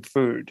get from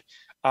food.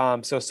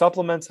 So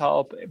supplements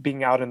help,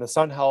 being out in the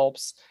sun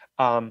helps.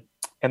 And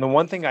the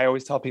one thing I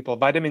always tell people,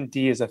 vitamin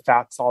D is a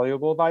fat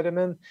soluble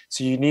vitamin.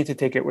 So you need to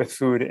take it with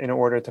food in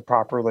order to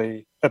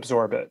properly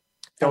absorb it.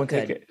 Don't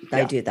take it.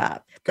 I do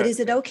that. But is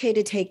it okay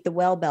to take the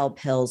Wellbel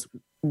pills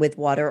with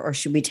water, or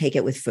should we take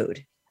it with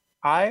food?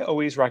 I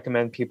always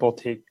recommend people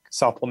take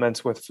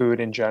supplements with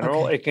food in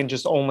general. Okay. It can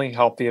just only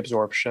help the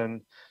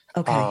absorption.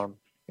 Okay.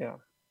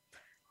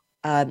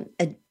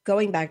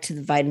 Going back to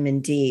the vitamin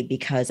D,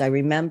 because I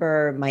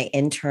remember my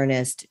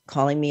internist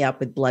calling me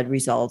up with blood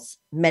results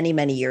many,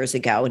 many years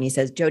ago. And he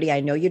says, Jody, I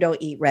know you don't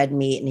eat red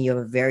meat and you have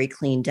a very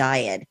clean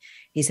diet.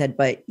 He said,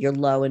 but you're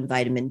low in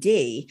vitamin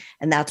D.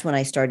 And that's when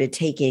I started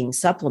taking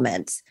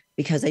supplements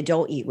because I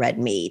don't eat red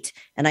meat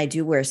and I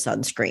do wear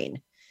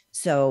sunscreen.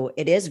 So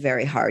it is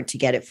very hard to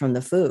get it from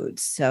the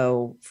foods.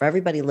 So for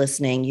everybody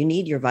listening, you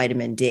need your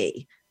vitamin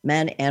D,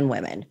 men and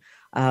women.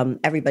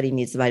 Everybody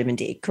needs the vitamin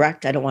D,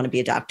 correct? I don't want to be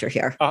a doctor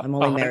here. I'm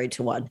only married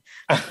to one.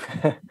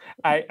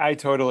 I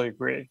totally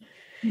agree.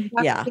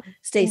 Yeah.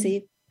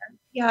 Stacy?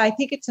 Yeah, I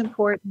think it's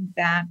important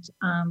that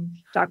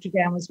Dr.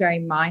 Dan was very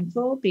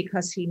mindful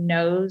because he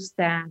knows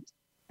that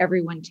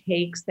everyone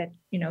takes that,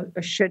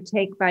 or should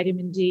take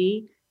vitamin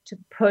D to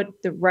put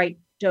the right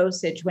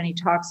dosage. When he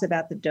talks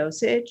about the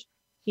dosage,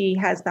 he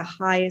has the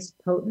highest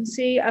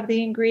potency of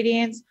the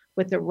ingredients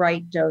with the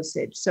right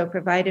dosage. So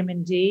for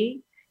vitamin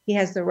D, he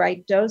has the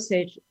right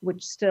dosage,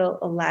 which still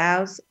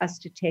allows us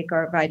to take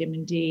our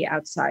vitamin D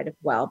outside of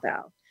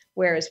Wellbel.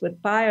 Whereas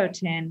with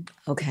biotin,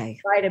 okay,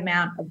 the right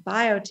amount of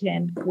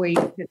biotin where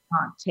you could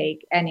not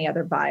take any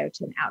other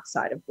biotin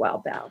outside of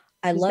Wellbel.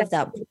 I love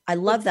that. I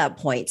love that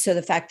point. So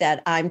the fact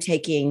that I'm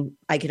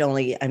the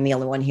only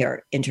one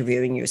here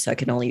interviewing you, so I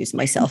can only use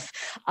myself.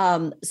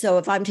 So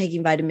if I'm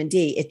taking vitamin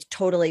D, it's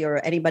totally, or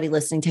anybody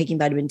listening taking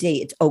vitamin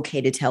D, it's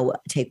okay to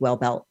take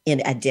Wellbel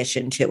in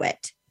addition to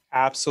it.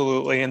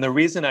 Absolutely. And the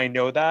reason I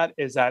know that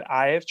is that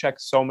I have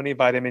checked so many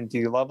vitamin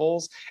D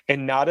levels,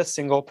 and not a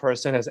single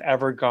person has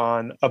ever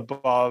gone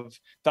above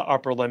the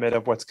upper limit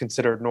of what's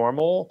considered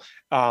normal.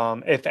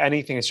 If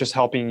anything, it's just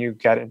helping you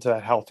get into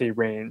that healthy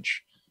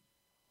range.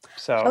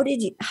 So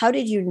how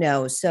did you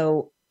know?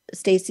 So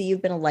Stacy,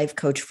 you've been a life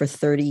coach for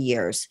 30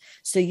 years.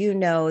 So you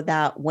know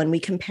that when we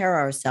compare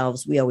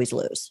ourselves, we always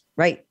lose,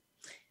 right?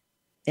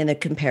 In a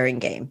comparing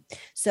game.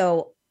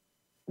 So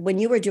when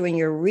you were doing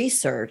your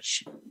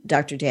research,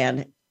 Dr.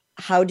 Dan,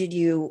 how did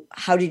you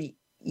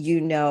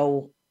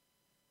know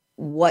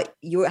what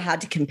you had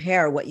to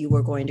compare what you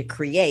were going to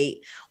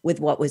create with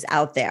what was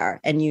out there?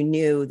 And you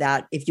knew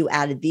that if you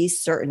added these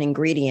certain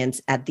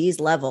ingredients at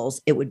these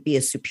levels, it would be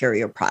a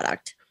superior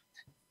product.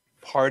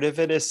 Part of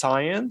it is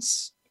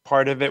science.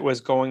 Part of it was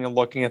going and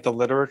looking at the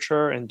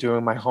literature and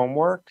doing my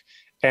homework.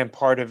 And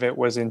part of it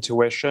was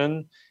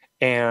intuition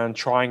and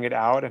trying it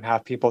out and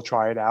have people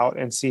try it out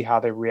and see how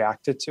they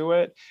reacted to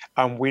it.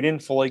 We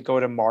didn't fully go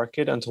to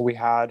market until we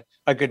had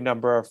a good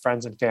number of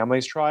friends and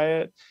families try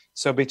it.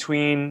 So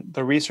between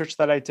the research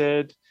that I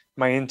did,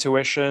 my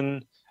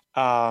intuition,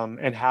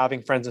 and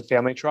having friends and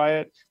family try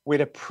it, we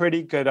had a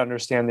pretty good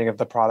understanding of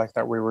the product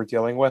that we were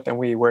dealing with. And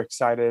we were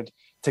excited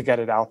to get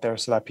it out there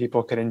so that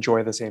people could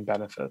enjoy the same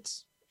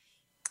benefits.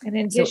 And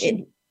in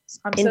addition,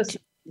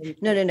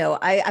 No.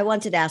 I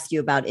wanted to ask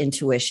you about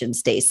intuition,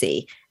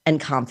 Stacy, and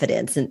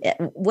confidence. And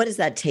what does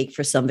that take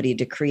for somebody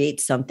to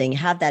create something,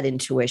 have that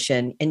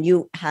intuition, and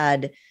you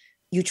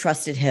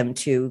trusted him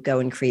to go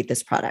and create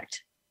this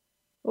product?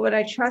 What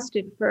I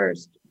trusted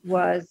first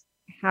was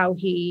how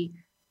he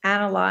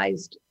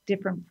analyzed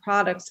different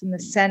products in the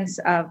sense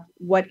of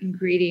what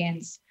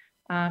ingredients,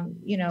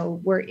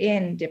 were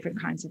in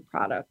different kinds of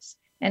products,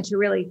 and to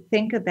really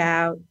think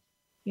about,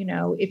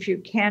 if you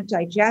can't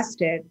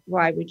digest it,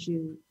 why would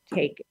you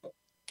take it?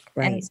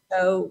 Right. And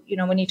so,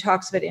 when he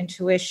talks about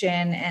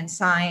intuition and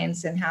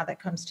science and how that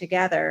comes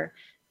together,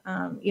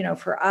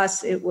 for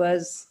us, it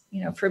was,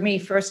 for me,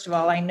 first of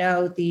all, I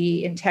know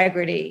the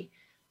integrity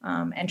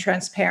and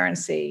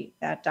transparency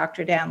that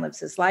Dr. Dan lives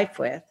his life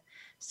with.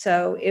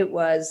 So it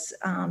was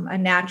a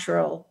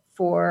natural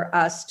for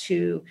us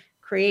to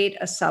create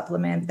a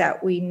supplement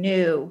that we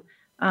knew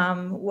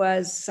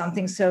was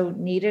something so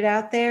needed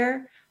out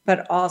there,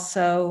 but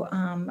also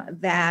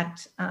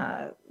that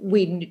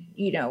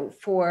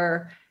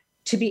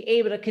to be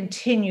able to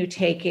continue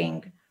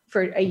taking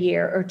for a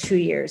year or 2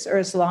 years, or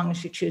as long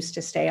as you choose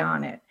to stay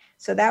on it.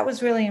 So that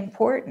was really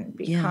important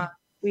because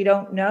we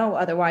don't know.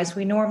 Otherwise,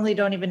 we normally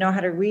don't even know how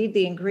to read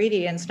the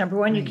ingredients. Number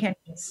one, you can't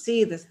even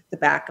see the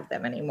back of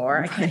them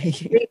anymore. I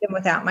can't read them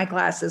without my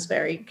glasses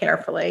very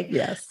carefully.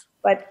 Yes.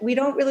 But we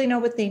don't really know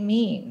what they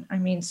mean. I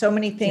mean, so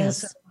many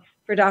things. Yes.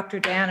 For Dr.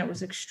 Dan, it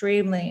was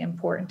extremely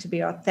important to be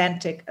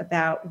authentic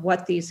about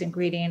what these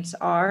ingredients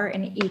are,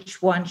 and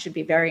each one should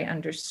be very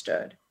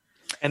understood.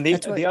 And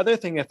the other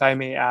thing, if I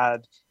may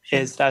add,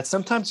 is that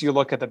sometimes you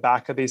look at the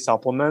back of these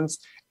supplements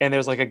and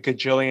there's like a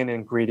gajillion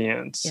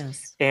ingredients.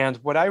 Yes. And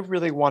what I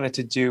really wanted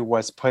to do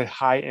was put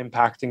high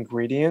impact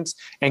ingredients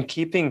and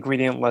keep the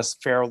ingredient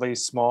list fairly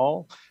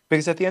small,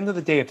 because at the end of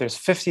the day, if there's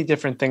 50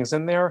 different things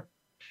in there,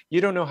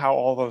 you don't know how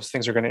all those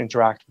things are going to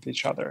interact with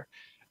each other.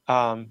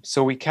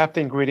 So we kept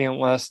the ingredient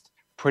list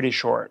pretty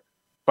short,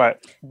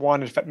 but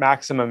wanted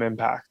maximum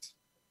impact.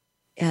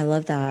 Yeah, I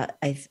love that.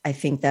 I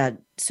think that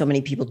so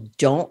many people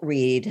don't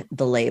read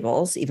the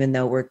labels, even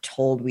though we're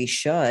told we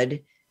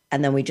should,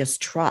 and then we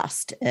just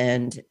trust.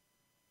 And,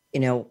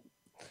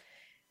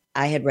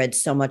 I had read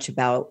so much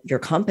about your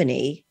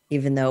company,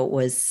 even though it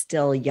was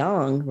still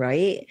young,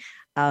 right?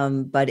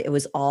 But it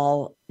was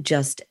all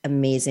just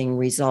amazing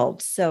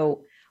results.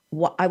 So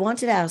I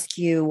wanted to ask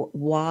you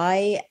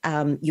why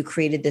you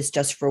created this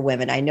just for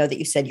women. I know that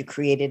you said you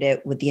created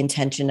it with the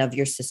intention of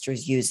your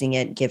sisters using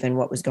it, given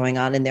what was going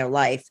on in their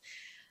life.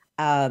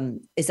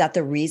 Is that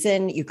the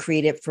reason you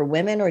created it for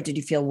women, or did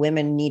you feel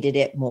women needed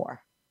it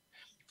more?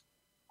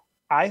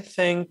 I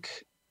think,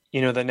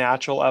 the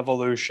natural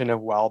evolution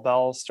of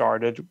Wellbel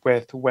started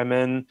with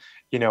women.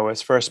 It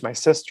was first my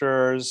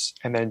sisters,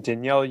 and then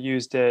Danielle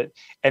used it.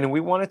 And we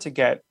wanted to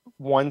get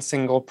one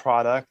single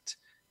product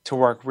to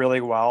work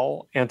really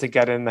well and to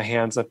get in the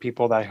hands of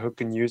people who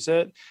can use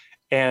it.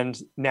 And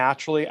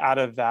naturally out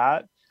of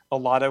that, a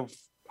lot of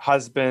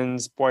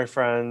husbands,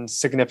 boyfriends,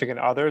 significant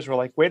others were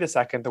like, wait a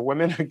second, the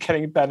women are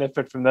getting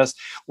benefit from this.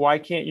 Why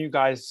can't you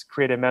guys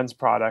create a men's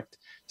product?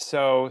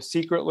 So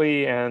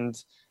secretly and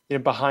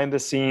behind the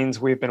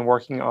scenes, we've been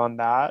working on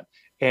that.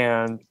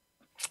 And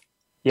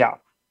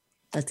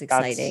that's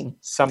exciting.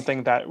 That's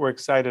something that we're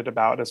excited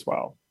about as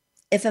well.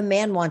 If a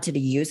man wanted to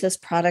use this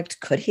product,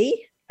 could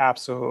he?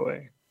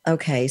 Absolutely.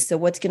 Okay. So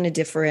what's going to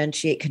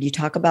differentiate? Could you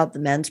talk about the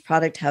men's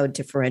product, how it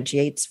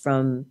differentiates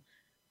from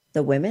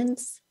the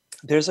women's?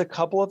 There's a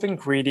couple of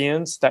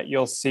ingredients that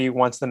you'll see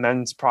once the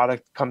men's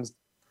product comes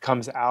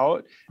out.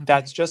 Okay.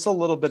 That's just a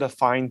little bit of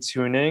fine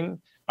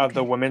tuning of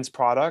the women's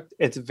product.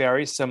 It's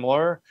very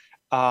similar.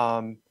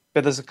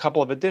 But there's a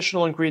couple of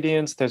additional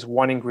ingredients. There's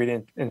one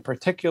ingredient in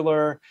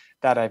particular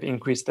that I've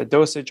increased the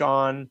dosage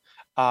on.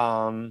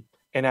 And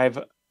I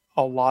have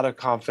a lot of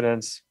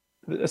confidence,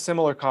 a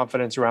similar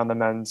confidence around the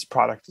men's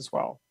product as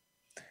well.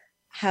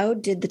 How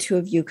did the two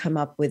of you come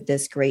up with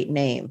this great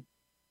name?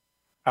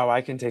 Oh,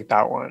 I can take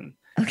that one.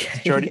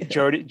 Okay.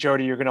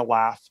 Jody, you're going to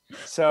laugh.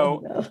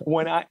 So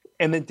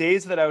in the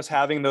days that I was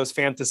having those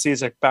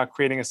fantasies about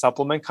creating a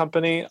supplement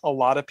company, a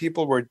lot of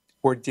people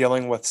were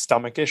dealing with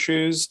stomach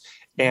issues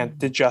and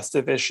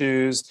digestive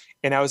issues.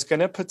 And I was going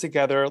to put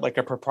together like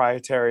a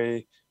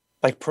proprietary,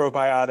 like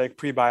probiotic,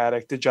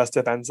 prebiotic,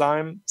 digestive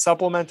enzyme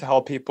supplement to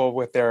help people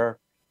with their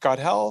gut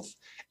health.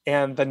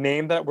 And the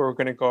name that we were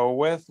going to go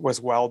with was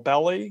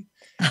Wellbel.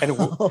 And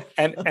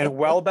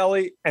Wellbel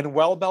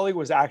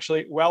was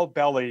actually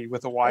Wellbel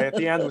with a Y at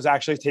the end was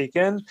actually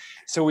taken.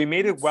 So we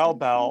made it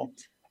Wellbel.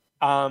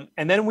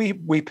 And then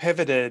we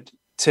pivoted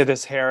to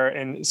this hair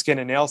and skin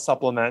and nail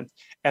supplement.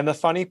 And the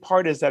funny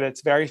part is that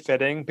it's very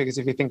fitting because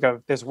if you think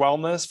of this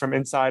wellness from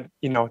inside,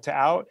 to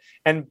out,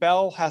 and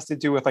Bell has to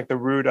do with like the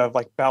root of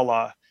like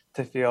Bella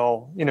to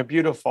feel,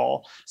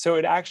 beautiful. So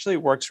it actually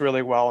works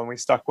really well and we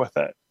stuck with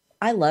it.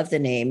 I love the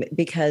name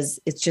because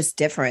it's just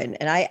different.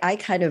 And I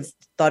kind of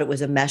thought it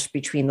was a mesh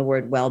between the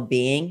word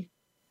well-being.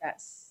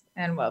 Yes.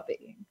 And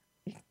well-being.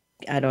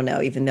 I don't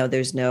know, even though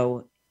there's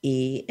no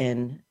E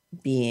in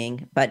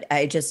being, but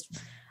I just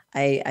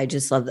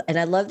love, and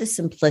I love the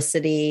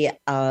simplicity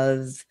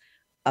of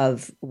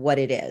what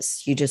it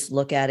is. You just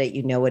look at it,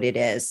 you know what it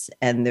is,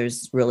 and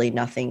there's really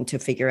nothing to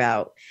figure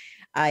out.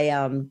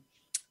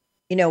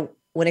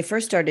 When I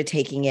first started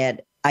taking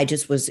it, I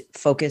just was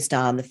focused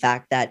on the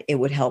fact that it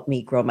would help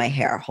me grow my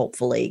hair,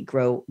 hopefully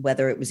grow,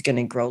 whether it was going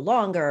to grow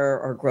longer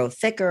or grow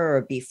thicker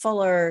or be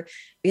fuller,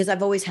 because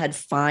I've always had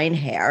fine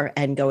hair,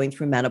 and going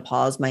through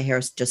menopause, my hair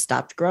just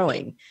stopped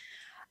growing.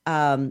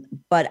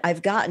 But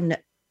I've gotten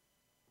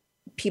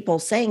people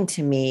saying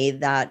to me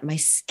that my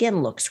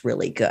skin looks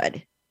really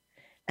good.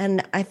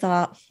 And I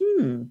thought,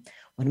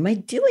 what am I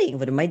doing?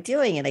 What am I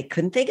doing? And I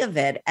couldn't think of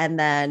it. And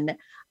then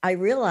I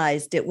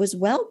realized it was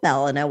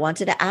Wellbel. And I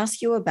wanted to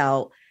ask you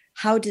about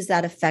how does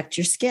that affect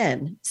your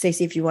skin?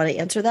 Stacy, if you want to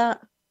answer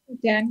that.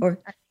 Dan.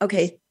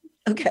 Okay.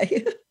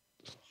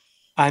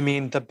 I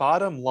mean, the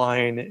bottom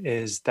line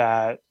is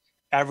that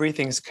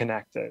everything's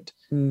connected.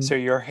 So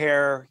your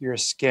hair, your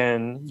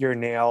skin, your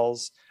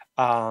nails,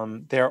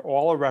 they're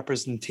all a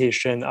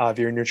representation of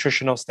your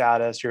nutritional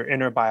status, your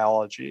inner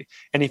biology.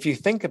 And if you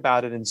think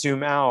about it and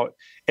zoom out,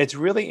 it's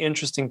really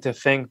interesting to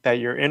think that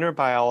your inner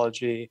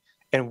biology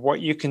and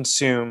what you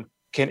consume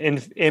can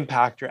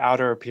impact your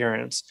outer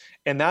appearance.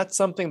 And that's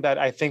something that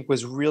I think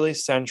was really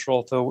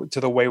central to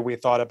the way we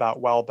thought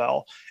about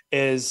Wellbel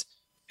is,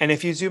 and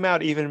if you zoom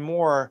out even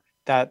more,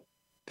 that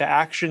the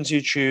actions you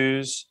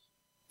choose,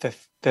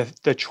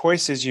 the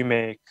choices you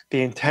make,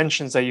 the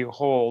intentions that you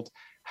hold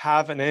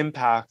have an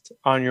impact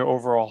on your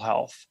overall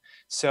health.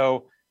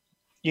 So,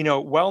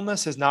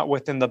 wellness is not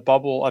within the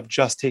bubble of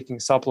just taking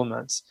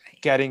supplements.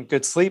 Getting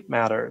good sleep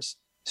matters.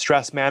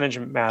 Stress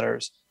management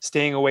matters.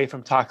 Staying away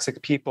from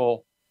toxic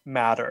people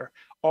matter.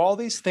 All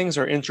these things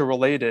are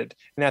interrelated.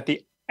 And at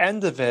the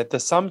end of it, the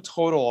sum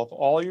total of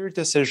all your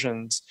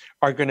decisions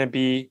are going to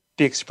be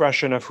the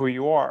expression of who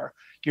you are.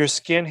 Your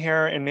skin,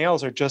 hair, and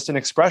nails are just an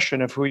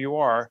expression of who you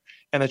are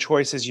and the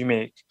choices you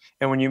make.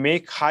 And when you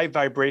make high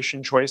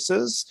vibration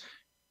choices,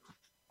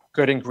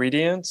 good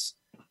ingredients,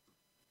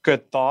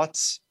 good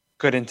thoughts,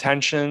 good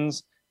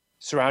intentions,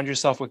 surround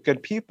yourself with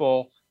good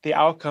people, the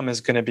outcome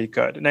is going to be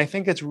good. And I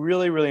think it's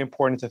really, really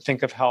important to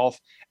think of health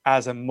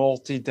as a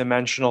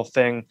multi-dimensional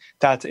thing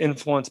that's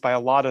influenced by a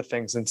lot of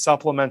things. And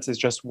supplements is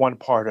just one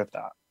part of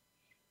that.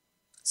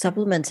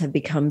 Supplements have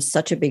become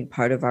such a big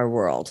part of our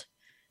world.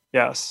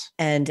 Yes.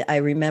 And I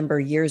remember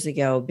years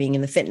ago being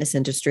in the fitness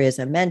industry, as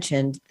I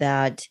mentioned,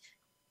 that,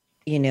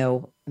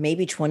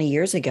 maybe 20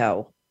 years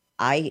ago,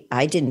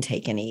 I didn't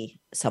take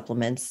any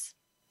supplements.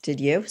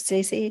 Did you,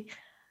 Stacy?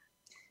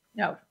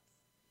 No.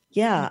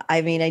 Yeah.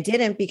 I mean, I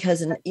didn't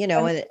because,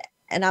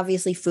 and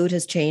obviously food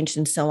has changed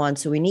and so on.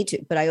 So we need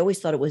to, but I always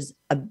thought it was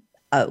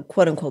a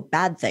quote unquote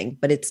bad thing,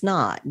 but it's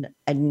not.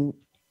 And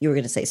you were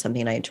going to say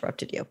something and I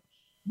interrupted you.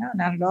 No,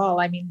 not at all.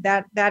 I mean,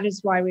 that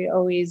is why we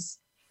always,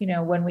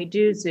 when we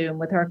do Zoom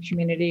with our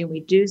community,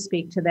 we do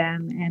speak to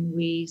them and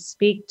we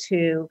speak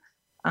to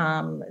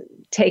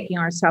taking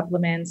our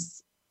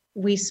supplements.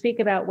 We speak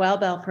about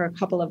Wellbel for a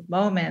couple of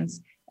moments.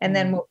 And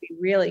then what we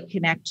really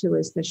connect to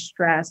is the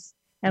stress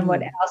and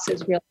what else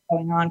is really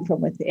going on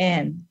from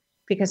within.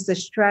 Because the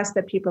stress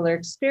that people are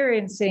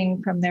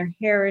experiencing from their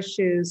hair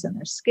issues and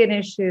their skin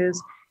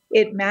issues,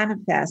 it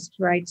manifests,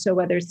 right? So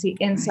whether it's the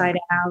inside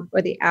out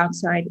or the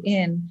outside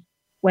in,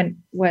 when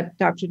what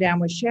Dr. Dan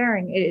was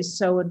sharing, it is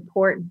so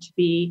important to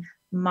be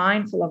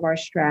mindful of our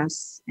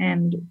stress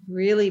and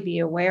really be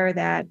aware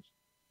that,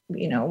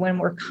 when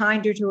we're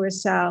kinder to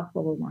ourselves,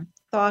 when we're more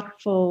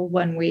thoughtful,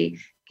 when we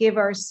give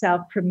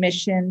ourselves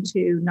permission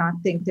to not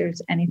think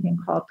there's anything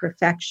called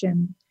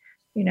perfection,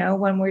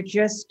 when we're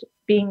just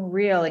being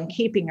real and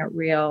keeping it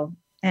real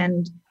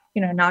and,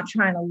 not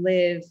trying to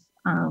live,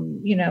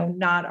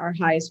 not our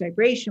highest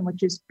vibration,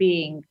 which is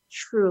being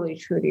truly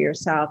true to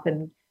yourself.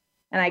 And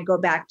I go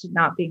back to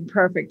not being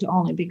perfect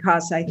only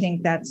because I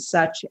think that's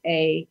such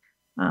a,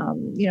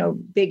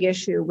 big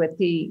issue with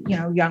the,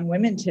 young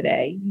women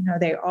today.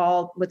 They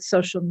all with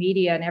social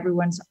media and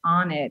everyone's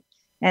on it.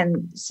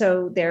 And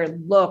so their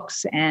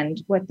looks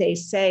and what they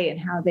say and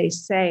how they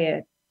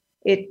say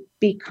it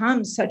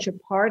becomes such a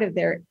part of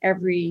their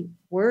every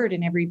word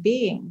and every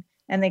being.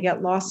 And they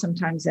get lost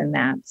sometimes in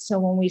that. So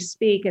when we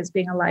speak as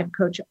being a life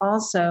coach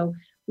also,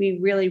 we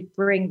really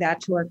bring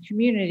that to our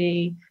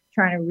community,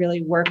 trying to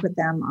really work with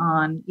them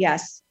on,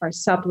 yes, our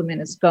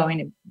supplement is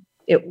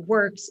it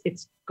works,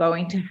 it's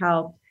going to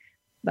help.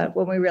 But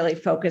when we really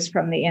focus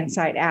from the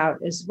inside out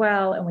as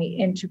well, and we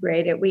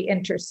integrate it, we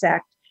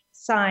intersect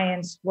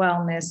science,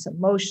 wellness,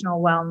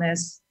 emotional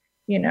wellness,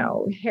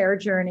 hair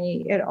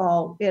journey, it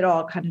all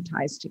kind of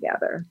ties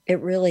together.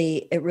 It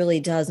really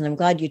does. And I'm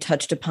glad you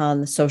touched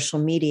upon the social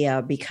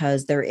media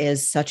because there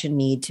is such a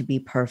need to be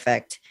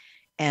perfect.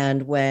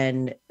 And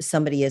when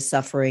somebody is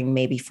suffering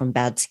maybe from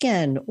bad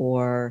skin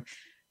or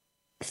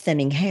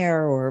thinning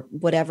hair or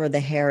whatever the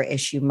hair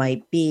issue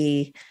might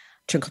be,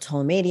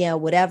 trichotillomania,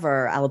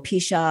 whatever,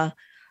 alopecia,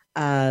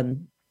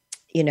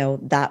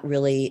 that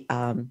really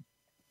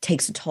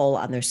takes a toll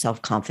on their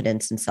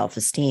self-confidence and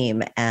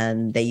self-esteem.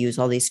 And they use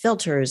all these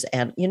filters.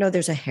 And,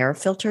 there's a hair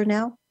filter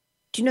now.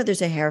 Do you know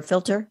there's a hair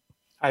filter?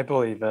 I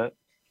believe it.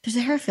 There's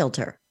a hair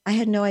filter. I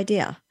had no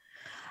idea.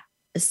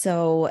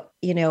 So,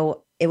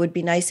 it would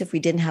be nice if we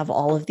didn't have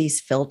all of these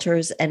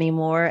filters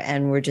anymore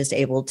and we're just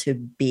able to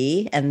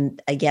be.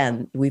 And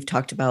again, we've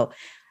talked about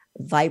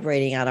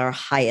vibrating on our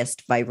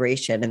highest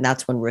vibration. And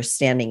that's when we're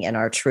standing in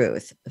our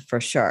truth for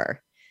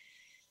sure.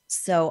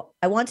 So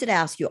I wanted to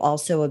ask you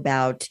also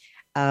about,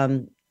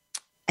 I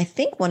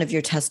think one of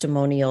your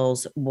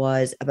testimonials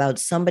was about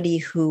somebody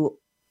who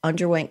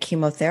underwent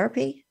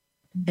chemotherapy.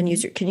 And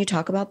can you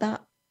talk about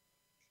that?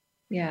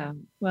 Yeah.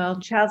 Well,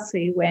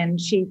 Chelsea, when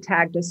she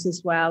tagged us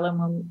as well, and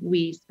when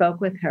we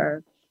spoke with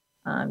her,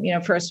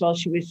 first of all,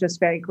 she was just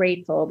very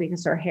grateful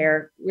because her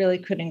hair really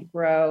couldn't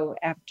grow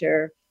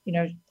after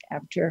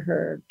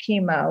her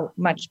chemo,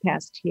 much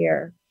past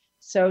here.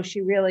 So she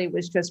really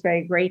was just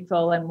very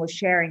grateful and was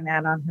sharing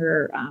that on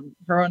her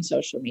own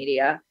social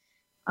media.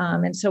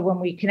 And so when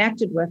we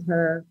connected with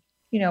her,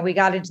 we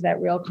got into that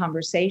real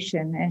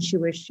conversation and she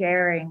was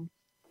sharing,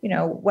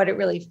 what it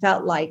really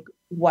felt like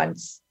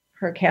once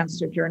her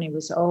cancer journey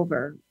was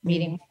over,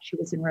 meaning she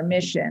was in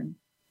remission,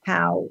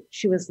 how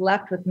she was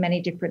left with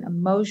many different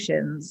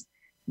emotions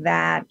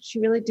that she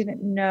really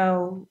didn't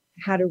know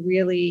how to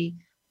really,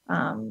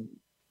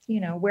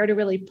 where to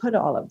really put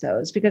all of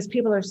those, because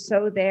people are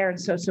so there and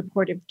so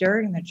supportive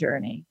during the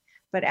journey.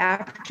 But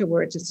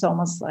afterwards, it's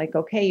almost like,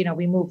 okay,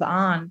 we move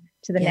on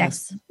to the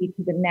next, to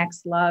the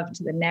next love,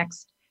 to the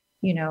next,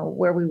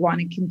 where we want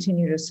to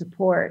continue to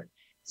support.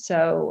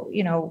 So,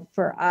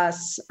 for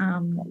us,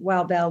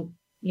 Wellbel,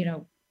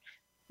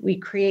 we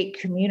create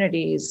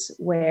communities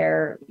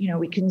where,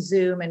 we can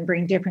Zoom and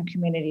bring different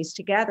communities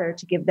together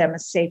to give them a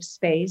safe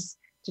space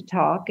to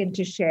talk and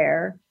to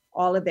share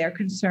all of their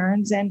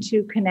concerns and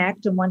to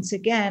connect. And once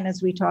again,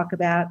 as we talk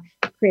about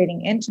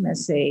creating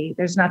intimacy,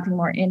 there's nothing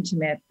more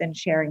intimate than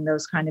sharing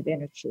those kind of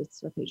inner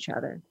truths with each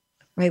other.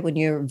 Right. When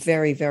you're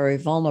very, very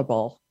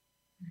vulnerable.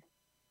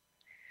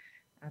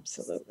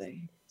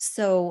 Absolutely.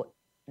 So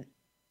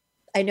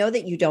I know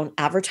that you don't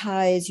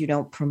advertise, you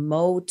don't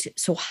promote.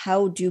 So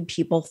how do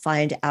people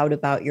find out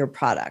about your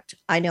product?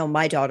 I know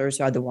my daughters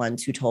are the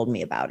ones who told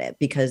me about it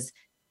because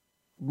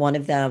one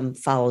of them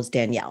follows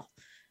Danielle,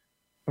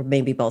 or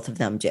maybe both of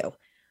them do.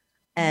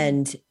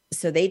 And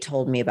so they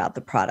told me about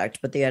the product,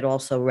 but they had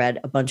also read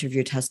a bunch of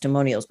your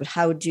testimonials. But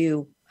how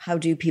do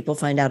people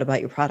find out about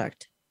your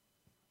product?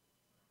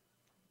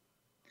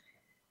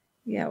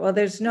 Yeah, well,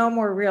 there's no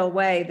more real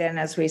way than,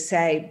 as we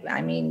say,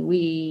 I mean,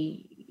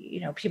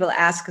 people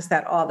ask us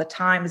that all the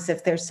time, as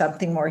if there's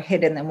something more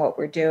hidden than what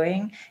we're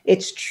doing.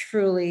 It's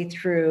truly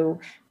through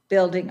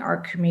building our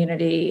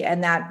community,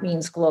 and that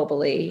means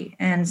globally.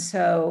 And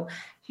so,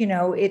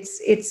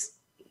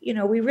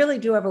 we really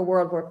do have a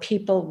world where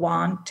people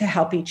want to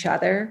help each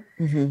other.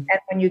 Mm-hmm. And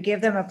when you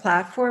give them a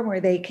platform where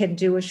they can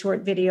do a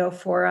short video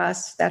for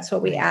us, that's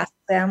what we ask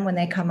them when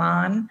they come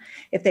on.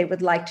 If they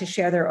would like to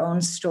share their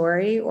own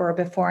story or a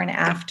before and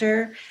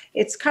after,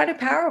 it's kind of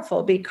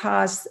powerful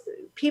because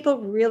people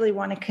really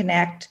want to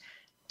connect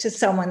to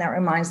someone that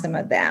reminds them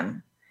of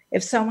them.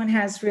 If someone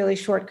has really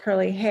short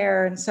curly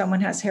hair and someone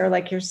has hair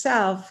like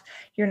yourself,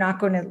 you're not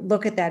going to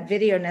look at that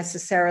video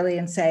necessarily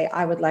and say,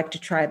 I would like to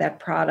try that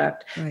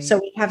product. Right. So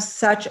we have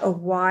such a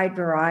wide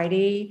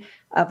variety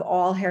of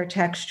all hair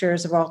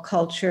textures, of all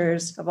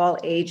cultures, of all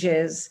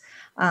ages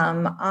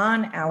on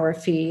our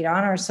feed,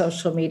 on our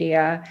social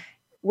media.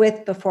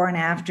 with before and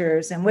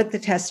afters and with the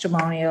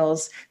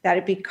testimonials, that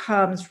it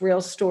becomes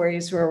real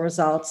stories, real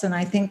results. And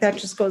I think that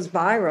just goes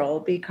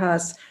viral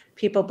because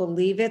people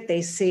believe it,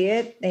 they see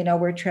it, they know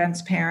we're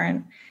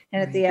transparent.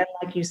 And at the end,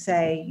 like you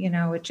say,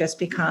 it just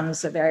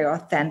becomes a very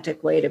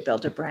authentic way to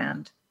build a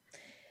brand.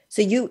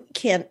 So you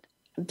can't,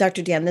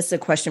 Dr. Dan, this is a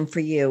question for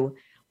you.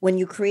 When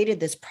you created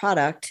this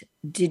product,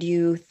 did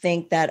you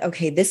think that,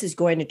 okay, this is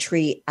going to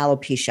treat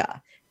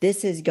alopecia?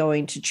 This is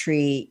going to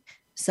treat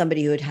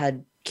somebody who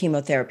had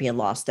chemotherapy and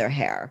lost their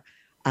hair.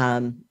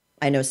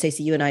 I know,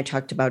 Stacy, you and I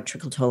talked about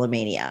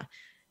trichotillomania,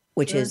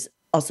 which is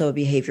also a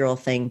behavioral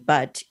thing,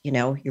 but,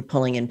 you're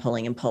pulling and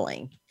pulling and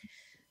pulling.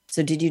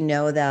 So did you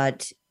know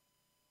that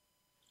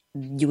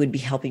you would be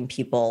helping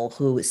people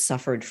who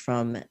suffered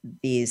from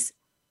these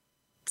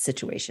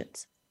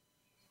situations?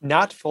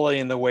 Not fully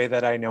in the way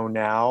that I know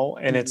now.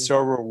 And it's so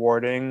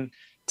rewarding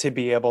to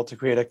be able to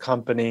create a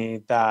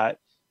company that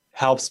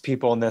helps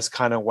people in this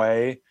kind of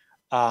way.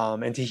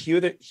 And to hear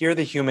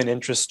the human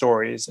interest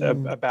stories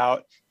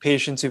about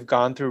patients who've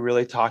gone through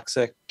really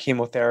toxic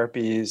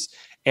chemotherapies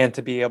and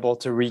to be able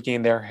to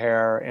regain their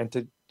hair and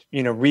to,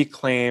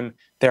 reclaim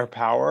their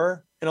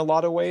power in a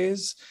lot of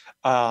ways.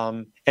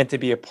 And to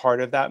be a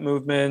part of that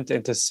movement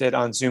and to sit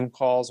on Zoom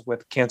calls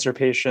with cancer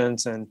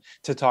patients and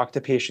to talk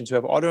to patients who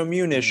have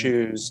autoimmune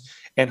issues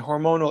and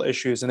hormonal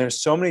issues. And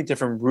there's so many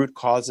different root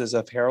causes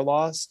of hair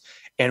loss,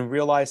 and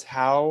realize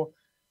how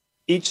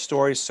each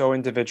story is so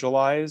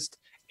individualized.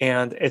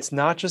 And it's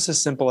not just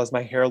as simple as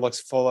my hair looks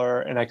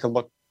fuller and I can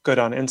look good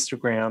on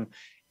Instagram.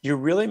 You're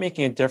really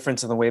making a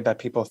difference in the way that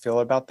people feel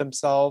about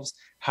themselves,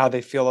 how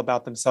they feel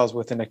about themselves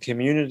within a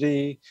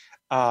community,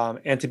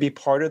 and to be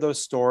part of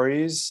those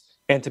stories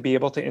and to be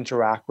able to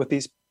interact with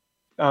these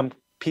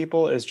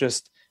people is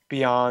just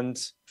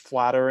beyond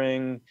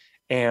flattering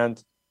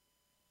and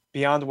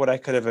beyond what I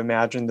could have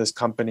imagined this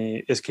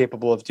company is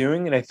capable of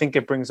doing. And I think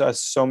it brings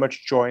us so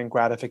much joy and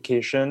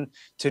gratification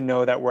to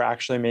know that we're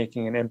actually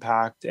making an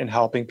impact and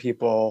helping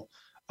people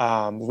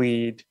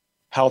lead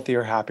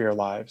healthier, happier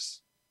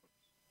lives.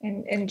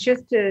 And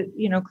just to,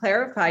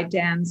 clarify,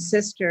 Dan's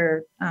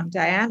sister,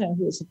 Diana,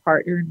 who is a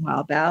partner in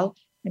Wellbel,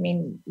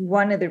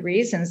 one of the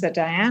reasons that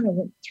Diana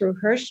went through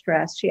her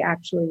stress, she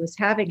actually was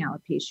having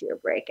alopecia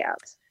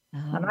breakouts.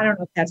 I don't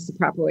know if that's the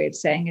proper way of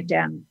saying it,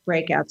 Dan,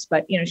 breakouts,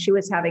 but, she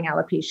was having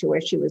alopecia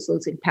where she was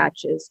losing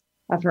patches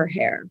of her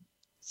hair.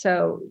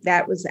 So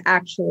that was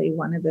actually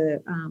one of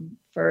the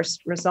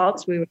first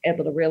results we were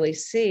able to really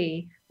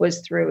see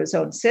was through his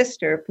own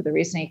sister. For the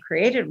reason he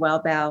created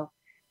Wellbel,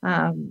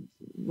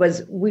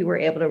 was we were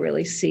able to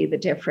really see the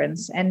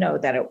difference and know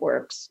that it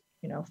works,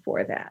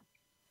 for that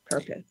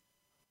purpose.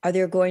 Are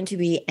there going to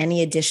be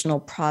any additional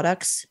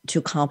products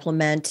to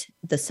complement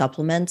the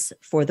supplements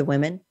for the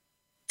women?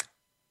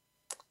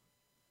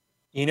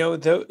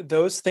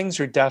 Those things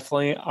are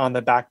definitely on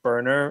the back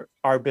burner.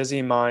 Our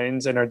busy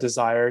minds and our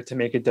desire to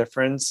make a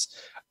difference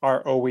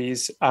are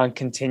always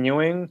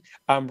continuing.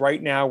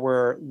 Right now,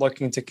 we're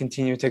looking to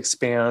continue to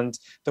expand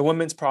the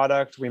women's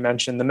product. We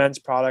mentioned the men's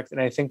product. And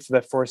I think for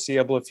the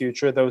foreseeable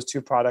future, those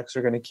two products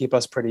are going to keep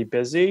us pretty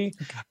busy.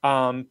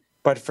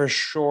 But for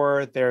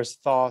sure, there's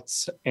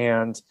thoughts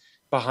and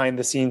behind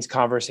the scenes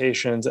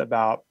conversations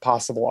about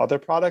possible other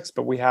products,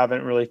 but we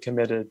haven't really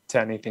committed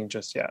to anything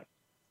just yet.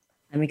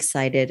 I'm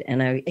excited.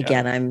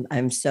 And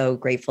I'm so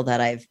grateful that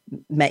I've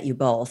met you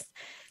both.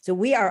 So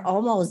we are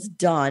almost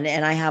done.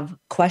 And I have a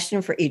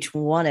question for each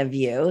one of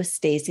you.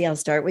 Stacy, I'll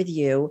start with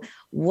you.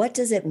 What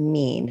does it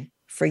mean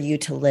for you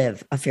to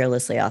live a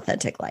fearlessly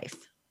authentic life?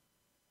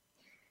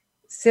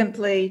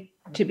 Simply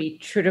to be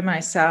true to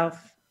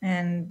myself.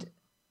 And,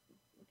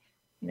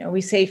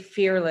 we say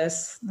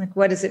fearless. Like,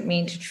 what does it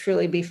mean to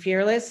truly be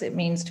fearless? It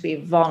means to be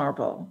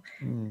vulnerable.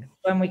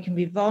 When we can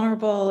be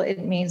vulnerable, it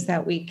means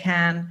that we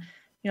can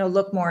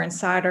look more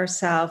inside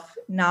ourselves,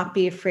 not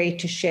be afraid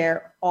to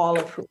share all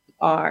of who we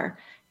are.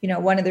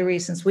 One of the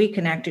reasons we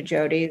connected,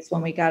 Jody, is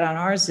when we got on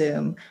our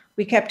Zoom,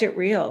 we kept it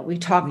real. We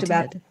talked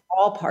about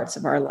all parts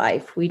of our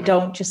life. We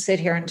don't just sit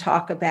here and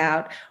talk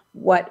about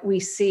what we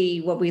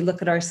see, what we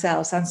look at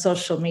ourselves on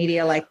social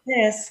media like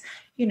this.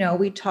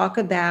 We talk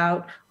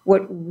about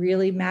what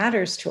really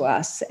matters to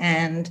us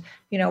and,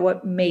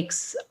 what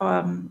makes,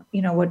 our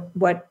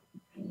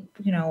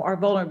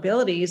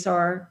vulnerabilities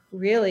are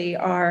really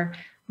our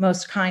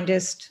most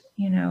kindest,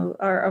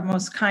 our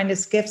most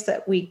kindest gifts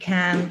that we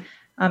can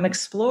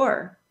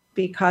explore,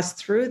 because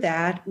through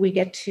that we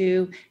get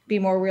to be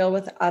more real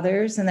with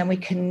others, and then we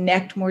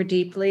connect more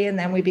deeply, and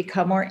then we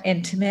become more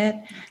intimate.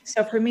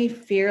 So for me,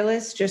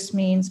 fearless just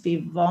means be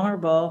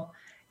vulnerable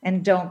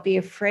and don't be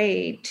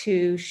afraid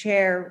to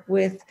share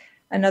with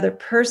another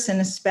person,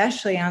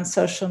 especially on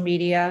social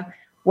media,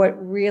 what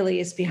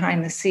really is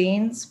behind the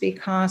scenes,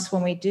 because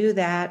when we do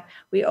that,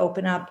 we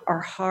open up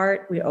our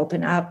heart, we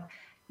open up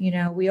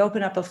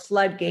a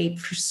floodgate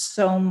for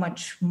so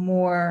much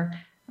more,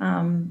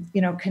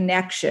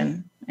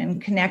 connection.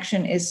 And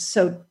connection is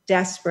so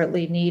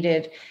desperately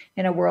needed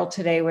in a world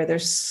today where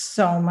there's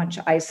so much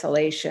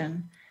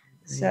isolation.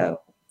 So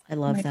I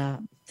love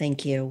that.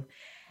 Thank you.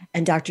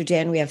 And Dr.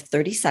 Dan, we have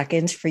 30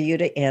 seconds for you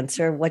to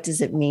answer. What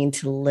does it mean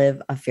to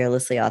live a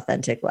fearlessly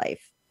authentic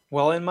life?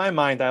 Well, in my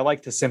mind, I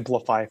like to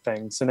simplify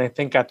things. And I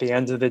think at the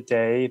end of the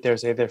day,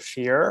 there's either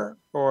fear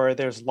or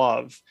there's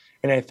love.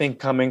 And I think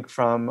coming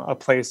from a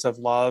place of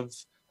love,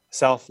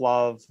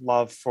 self-love,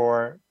 love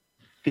for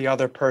the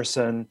other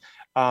person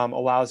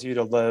allows you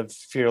to live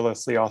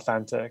fearlessly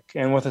authentic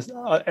and with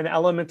an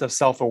element of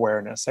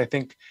self-awareness. I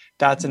think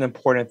that's an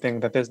important thing,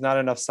 that there's not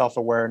enough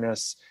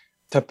self-awareness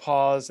to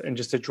pause and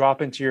just to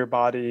drop into your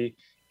body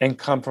and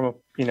come from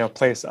a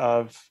place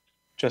of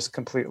just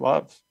complete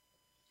love.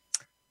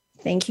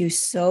 Thank you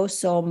so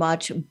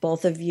much,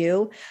 both of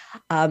you.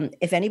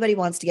 If anybody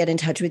wants to get in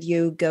touch with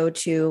you, go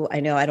to, I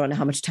don't know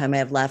how much time I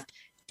have left,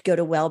 go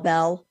to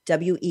Wellbel,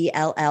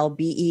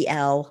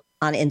 WELLBEL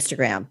on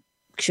Instagram.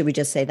 Should we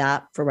just say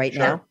that for right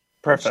now?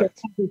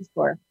 Perfect.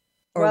 Or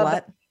Wellbel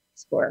what?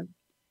 Score.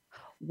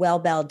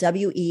 Wellbel,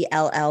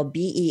 WELLBEL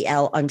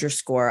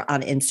 _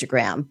 on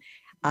Instagram.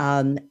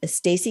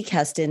 Stacy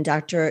Kestin,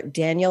 Dr.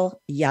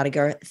 Daniel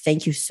Yadegar,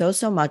 thank you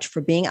so much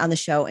for being on the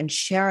show and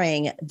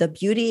sharing the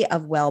beauty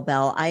of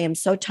Wellbel. I am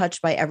so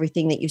touched by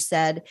everything that you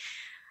said.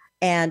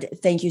 And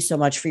thank you so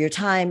much for your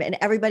time. And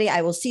everybody,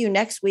 I will see you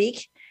next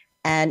week.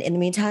 And in the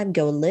meantime,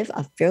 go live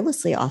a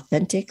fearlessly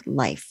authentic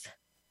life.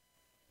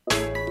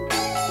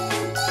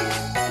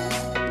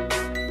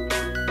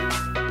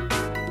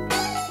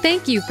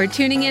 Thank you for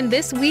tuning in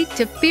this week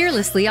to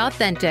Fearlessly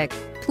Authentic.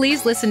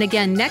 Please listen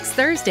again next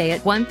Thursday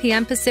at 1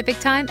 p.m. Pacific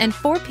Time and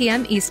 4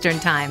 p.m. Eastern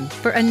Time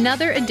for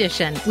another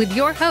edition with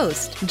your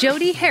host,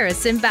 Jody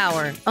Harrison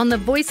Bauer, on the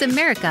Voice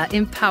America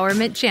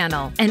Empowerment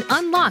Channel, and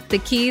unlock the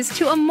keys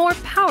to a more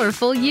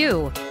powerful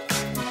you.